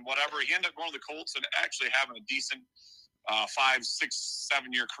injuries and whatever. He ended up going to the Colts and actually having a decent 5, 6,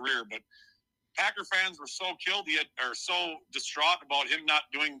 7 year career. But Packer fans were so so distraught about him not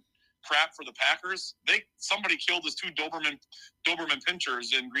doing crap for the Packers. Somebody killed his 2 Doberman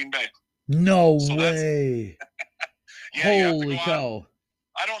pinchers in Green Bay. No way. Yeah, holy cow.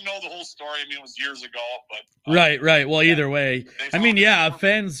 I don't know the whole story. I mean, it was years ago, but right. Well, either way, I mean, yeah,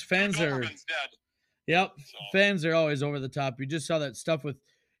 fans are dead. Yep, so. Fans are always over the top. You just saw that stuff with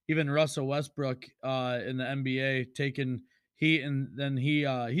even Russell Westbrook in the NBA taking heat, and then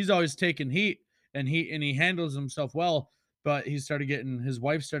he's always taking heat, and he handles himself well. But his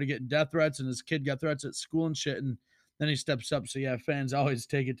wife started getting death threats, and his kid got threats at school and shit, and then he steps up. So yeah, fans always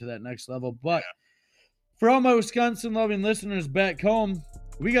take it to that next level. But for all my Wisconsin loving listeners back home,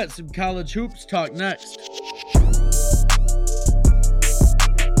 we got some college hoops talk next.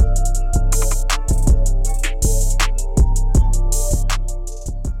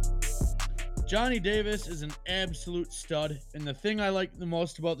 Johnny Davis is an absolute stud, and the thing I like the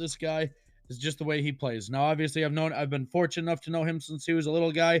most about this guy is just the way he plays. Now, obviously, I've been fortunate enough to know him since he was a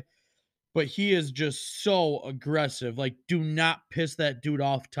little guy, but he is just so aggressive. Like, do not piss that dude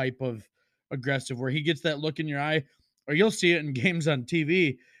off type of aggressive, where he gets that look in your eye, or you'll see it in games on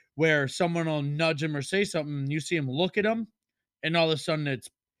TV where someone will nudge him or say something, and you see him look at him, and all of a sudden it's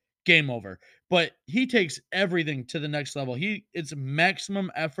game over. But he takes everything to the next level. It's maximum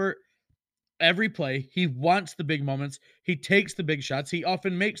effort every play. He wants the big moments. He takes the big shots. He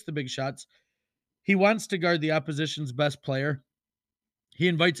often makes the big shots. He wants to guard the opposition's best player. He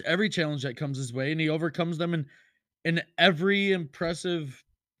invites every challenge that comes his way, and he overcomes them in every impressive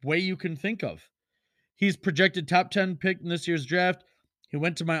way you can think of. He's projected top 10 pick in this year's draft. He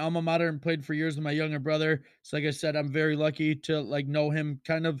went to my alma mater and played for years with my younger brother. So like I said, I'm very lucky to know him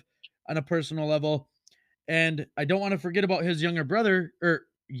kind of on a personal level. And I don't want to forget about his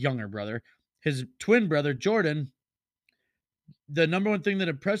his twin brother, Jordan. The number one thing that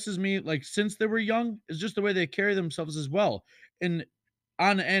impresses me, since they were young, is just the way they carry themselves as well. And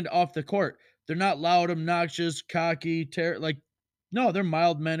on and off the court. They're not loud, obnoxious, cocky, no, they're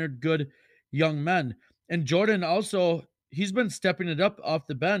mild-mannered, good young men. And Jordan also, he's been stepping it up off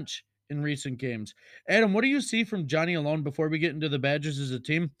the bench in recent games. Adam, what do you see from Johnny alone before we get into the Badgers as a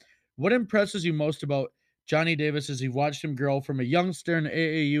team? What impresses you most about Johnny Davis as you've watched him grow from a youngster in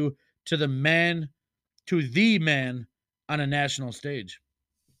AAU to the man on a national stage?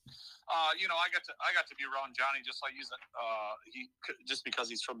 I got to be around Johnny just like just because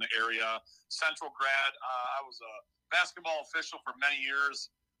he's from the area. Central grad. I was a basketball official for many years.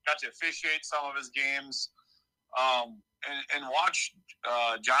 Got to officiate some of his games, and watch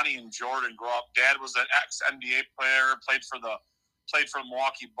Johnny and Jordan grow up. Dad was an ex-NBA player. Played for the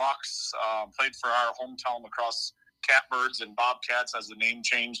Milwaukee Bucks. Played for our hometown lacrosse Catbirds and Bobcats as the name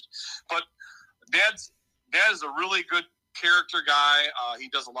changed. But Dad is a really good character guy. He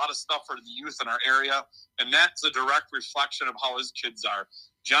does a lot of stuff for the youth in our area, and that's a direct reflection of how his kids are.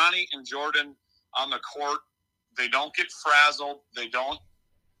 Johnny and Jordan on the court, they don't get frazzled. They don't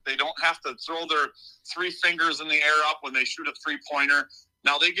have to throw their 3 fingers in the air up when they shoot a 3-pointer.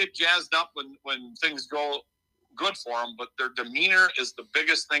 Now they get jazzed up when things go good for them, but their demeanor is the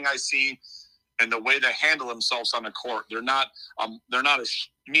biggest thing I see, and the way they handle themselves on the court. They're not a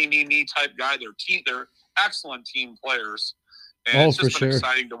me type guy. They're excellent team players, and it's just been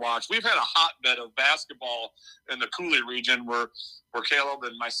exciting to watch. We've had a hotbed of basketball in the Cooley region where Caleb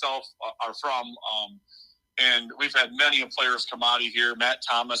and myself are from, And we've had many players come out of here. Matt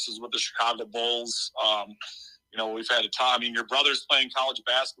Thomas is with the Chicago Bulls. We've had your brother's playing college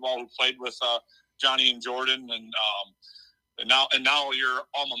basketball, who played with Johnny and Jordan, and now your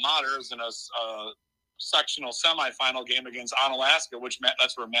alma mater is in a sectional semifinal game against Onalaska,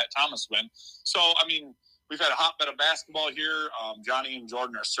 that's where Matt Thomas went. So, we've had a hotbed of basketball here. Johnny and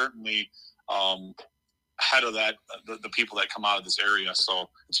Jordan are certainly ahead of that, the people that come out of this area. So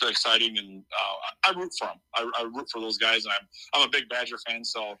it's very exciting, and I root for them. I root for those guys, and I'm a big Badger fan.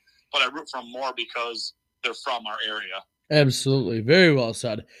 But I root for them more because they're from our area. Absolutely. Very well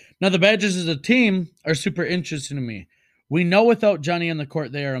said. Now, the Badgers as a team are super interesting to me. We know without Johnny on the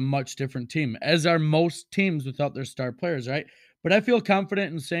court, they are a much different team, as are most teams without their star players, right? But I feel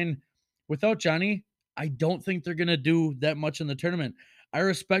confident in saying without Johnny, I don't think they're going to do that much in the tournament. I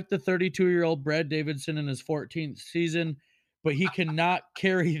respect the 32-year-old Brad Davidson in his 14th season, but he cannot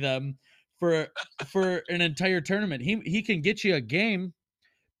carry them for an entire tournament. He can get you a game,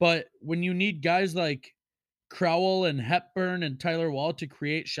 but when you need guys like Crowell and Hepburn and Tyler Wall to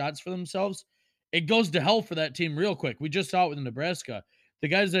create shots for themselves, it goes to hell for that team real quick. We just saw it with Nebraska. The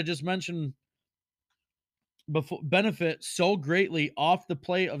guys that I just mentioned before benefit so greatly off the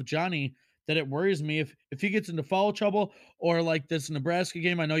play of Johnny that it worries me if he gets into foul trouble, or like this Nebraska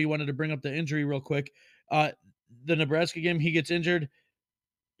game. I know you wanted to bring up the injury real quick. The Nebraska game, he gets injured,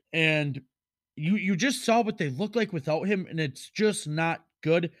 and you just saw what they look like without him, and it's just not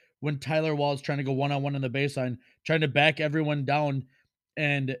good when Tyler Wall is trying to go one-on-one on the baseline, trying to back everyone down.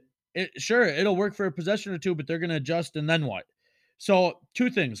 And it'll work for a possession or two, but they're going to adjust, and then what? So,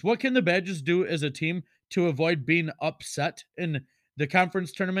 two things. What can the Badgers do as a team to avoid being upset in the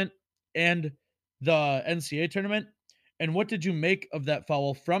conference tournament and the NCAA tournament? And what did you make of that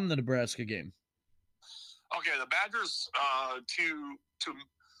foul from the Nebraska game? Okay, the Badgers,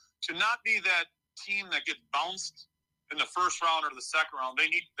 to not be that team that gets bounced in the first round or the second round,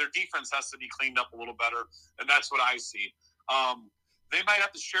 their defense has to be cleaned up a little better, and that's what I see. They might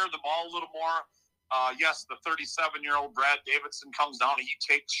have to share the ball a little more. Yes, the 37-year-old Brad Davidson comes down and he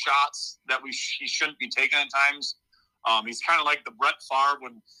takes shots that he shouldn't be taking at times. He's kind of like the Brett Favre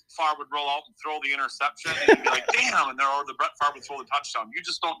when Favre would roll out and throw the interception, and you'd be like, damn, or the Brett Favre would throw the touchdown. You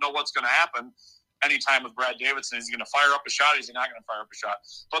just don't know what's going to happen anytime with Brad Davidson. Is he going to fire up a shot? Is he not going to fire up a shot?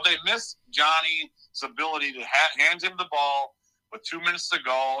 But they miss Johnny's ability to hand him the ball with 2 minutes to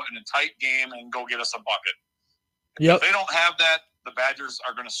go in a tight game and go get us a bucket. Yep. If they don't have that, the Badgers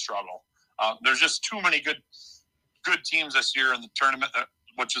are going to struggle. There's just too many good teams this year in the tournament,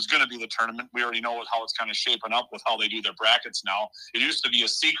 which is going to be the tournament. We already know how it's kind of shaping up with how they do their brackets now. It used to be a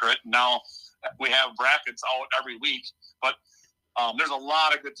secret. Now we have brackets out every week. But there's a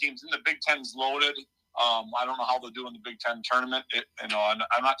lot of good teams. And the Big Ten's loaded. I don't know how they'll do in the Big Ten tournament.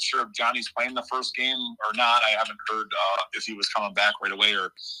 I'm not sure if Johnny's playing the first game or not. I haven't heard if he was coming back right away.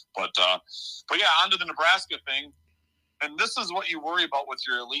 But yeah, on to the Nebraska thing. And this is what you worry about with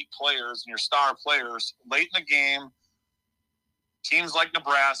your elite players and your star players. Late in the game, teams like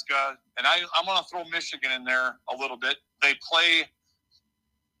Nebraska, and I want to throw Michigan in there a little bit. They play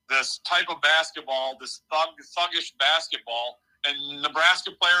this type of basketball, this thuggish basketball, and Nebraska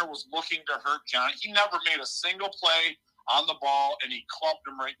player was looking to hurt Johnny. He never made a single play on the ball, and he clubbed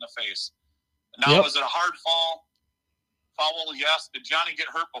him right in the face. Now, Was it a hard foul? Foul, yes. Did Johnny get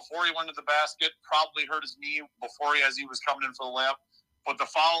hurt before he went to the basket? Probably hurt his knee as he was coming in for the layup. But the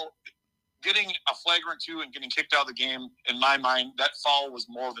foul, getting a flagrant 2 and getting kicked out of the game, in my mind, that foul was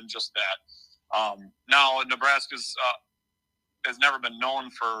more than just that. Now, Nebraska's has never been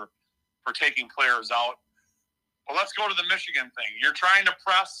known for taking players out. Well, let's go to the Michigan thing. You're trying to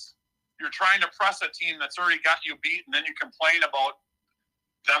press a team that's already got you beat, and then you complain about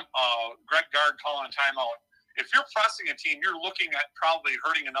them, Greg Gard calling a timeout. If you're pressing a team, you're looking at probably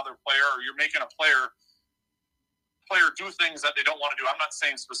hurting another player, or you're making a player do things that they don't want to do. I'm not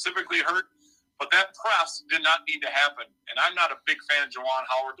saying specifically hurt, but that press did not need to happen. And I'm not a big fan of Juwan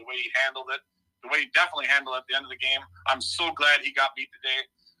Howard, the way he handled it, the way he definitely handled it at the end of the game. I'm so glad he got beat today.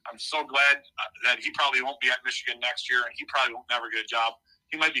 I'm so glad that he probably won't be at Michigan next year, and he probably won't never get a job.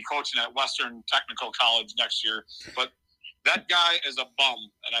 He might be coaching at Western Technical College next year, but that guy is a bum,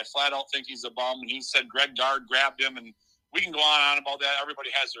 and I flat out think he's a bum. And he said Greg Gard grabbed him, and we can go on about that.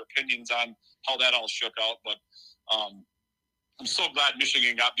 Everybody has their opinions on how that all shook out, but I'm so glad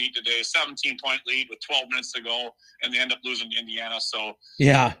Michigan got beat today. 17-point lead with 12 minutes to go, and they end up losing to Indiana. So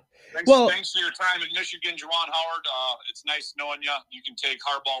yeah. Thanks for your time in Michigan, Juwan Howard. It's nice knowing you. You can take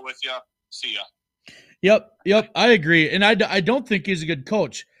Harbaugh with you. See ya. Yep. I agree. And I don't think he's a good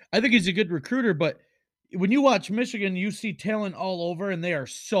coach. I think he's a good recruiter, but when you watch Michigan, you see talent all over, and they are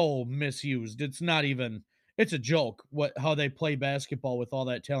so misused. It's not even it's a joke how they play basketball with all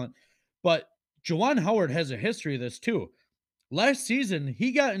that talent. But Juwan Howard has a history of this too. Last season,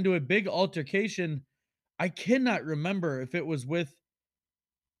 he got into a big altercation. I cannot remember if it was with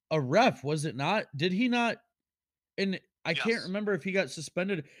a ref, was it not? Did he not? And I can't Yes. remember if he got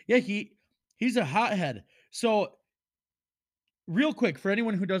suspended. Yeah, he's a hothead. So, real quick, for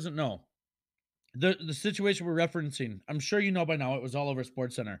anyone who doesn't know, the situation we're referencing, I'm sure you know by now, it was all over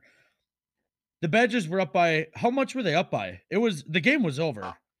Sports Center. The Badgers were up by how much were they up by? The game was over.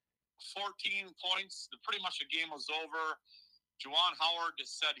 14 points. Pretty much the game was over. Juwan Howard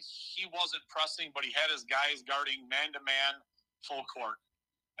just said he wasn't pressing, but he had his guys guarding man-to-man full court.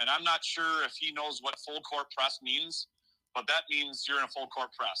 And I'm not sure if he knows what full court press means, but that means you're in a full court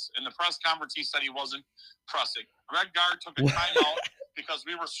press. In the press conference, he said he wasn't pressing. Greg Gard took a timeout because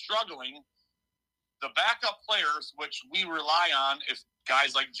we were struggling. The backup players, which we rely on, if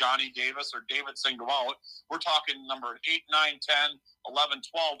guys like Johnny Davis or Davidson go out, we're talking number 8, 9, 10, 11,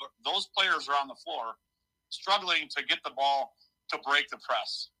 12. Those players are on the floor struggling to get the ball to break the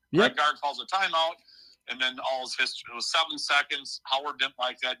press. Yep. Greg Gard calls a timeout, and then all his history. It was 7 seconds. Howard didn't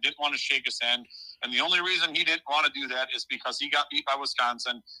like that, didn't want to shake his hand. And the only reason he didn't want to do that is because he got beat by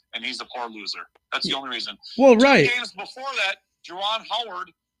Wisconsin, and he's a poor loser. That's the only reason. Well, right. 2 games before that, Juwan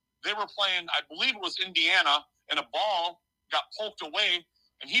Howard, they were playing, I believe it was Indiana, and a ball got poked away,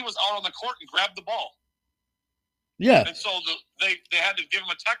 and he was out on the court and grabbed the ball. Yeah. And so they had to give him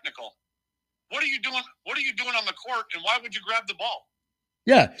a technical. What are you doing? What are you doing on the court, and why would you grab the ball?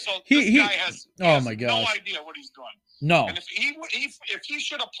 Yeah. So this guy has my gosh, no idea what he's doing. No. And if he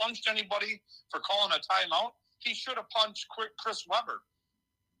should have punched anybody for calling a timeout, he should have punched Chris Webber.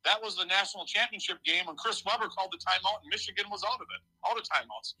 That was the national championship game when Chris Webber called the timeout and Michigan was out of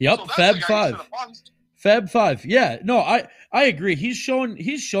timeouts. Yep, so that's Fab the guy Five. Should have punched. Fab Five. Yeah, no, I agree. He's shown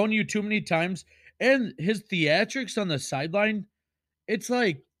you too many times, and his theatrics on the sideline. It's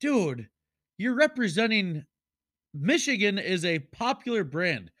like, dude, you're representing Michigan is a popular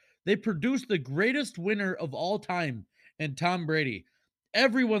brand. They produce the greatest winner of all time, and Tom Brady.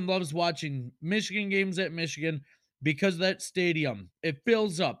 Everyone loves watching Michigan games at Michigan because that stadium, it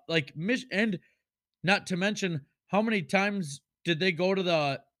fills up. Like and not to mention how many times did they go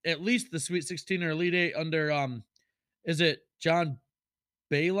to at least the Sweet 16 or Elite 8 under is it John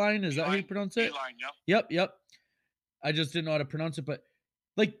Beilein? Is that how you pronounce it? Beilein, Yep. I just didn't know how to pronounce it, but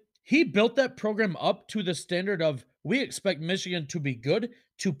like he built that program up to the standard of we expect Michigan to be good,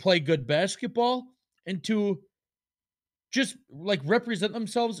 to play good basketball, and to just like represent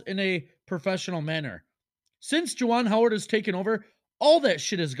themselves in a professional manner. Since Juwan Howard has taken over, all that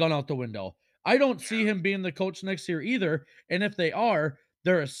shit has gone out the window. I don't see him being the coach next year either. And if they are,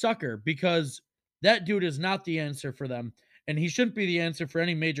 they're a sucker because that dude is not the answer for them. And he shouldn't be the answer for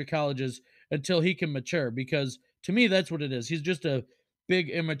any major colleges until he can mature because to me, that's what it is. He's just a big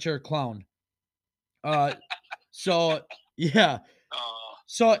immature clown. So yeah.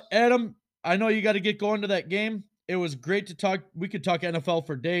 So Adam, I know you got to get going to that game. It was great to talk. We could talk NFL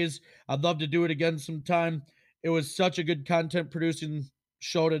for days. I'd love to do it again sometime. It was such a good content producing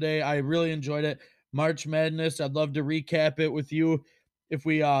show today. I really enjoyed it. March Madness. I'd love to recap it with you if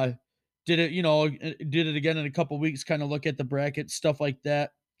we did it again in a couple weeks, kind of look at the brackets, stuff like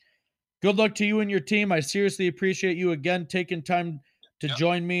that. Good luck to you and your team. I seriously appreciate you again taking time to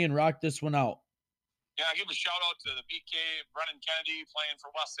join me and rock this one out. Yeah, I give a shout out to the BK, Brennan Kennedy, playing for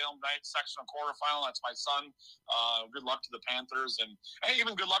West Salem Knights, sectional quarterfinal. That's my son. Good luck to the Panthers. And hey,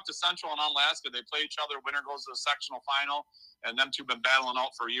 even good luck to Central and Unalaska. They play each other. Winner goes to the sectional final. And them two have been battling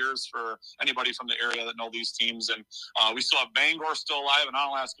out for years for anybody from the area that know these teams. And we still have Bangor still alive and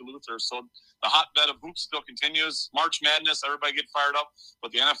Unalaska Luther. So the hotbed of hoops still continues. March Madness, everybody get fired up.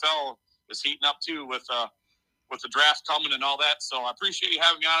 But the NFL is heating up too with the draft coming and all that. So I appreciate you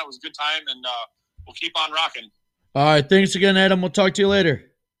having me on. It was a good time. And we'll keep on rocking. All right. Thanks again, Adam. We'll talk to you later.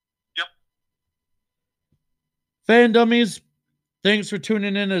 Yep. Fan dummies, thanks for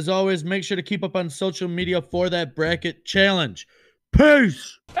tuning in. As always, make sure to keep up on social media for that bracket challenge.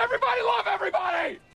 Peace. Everybody love everybody.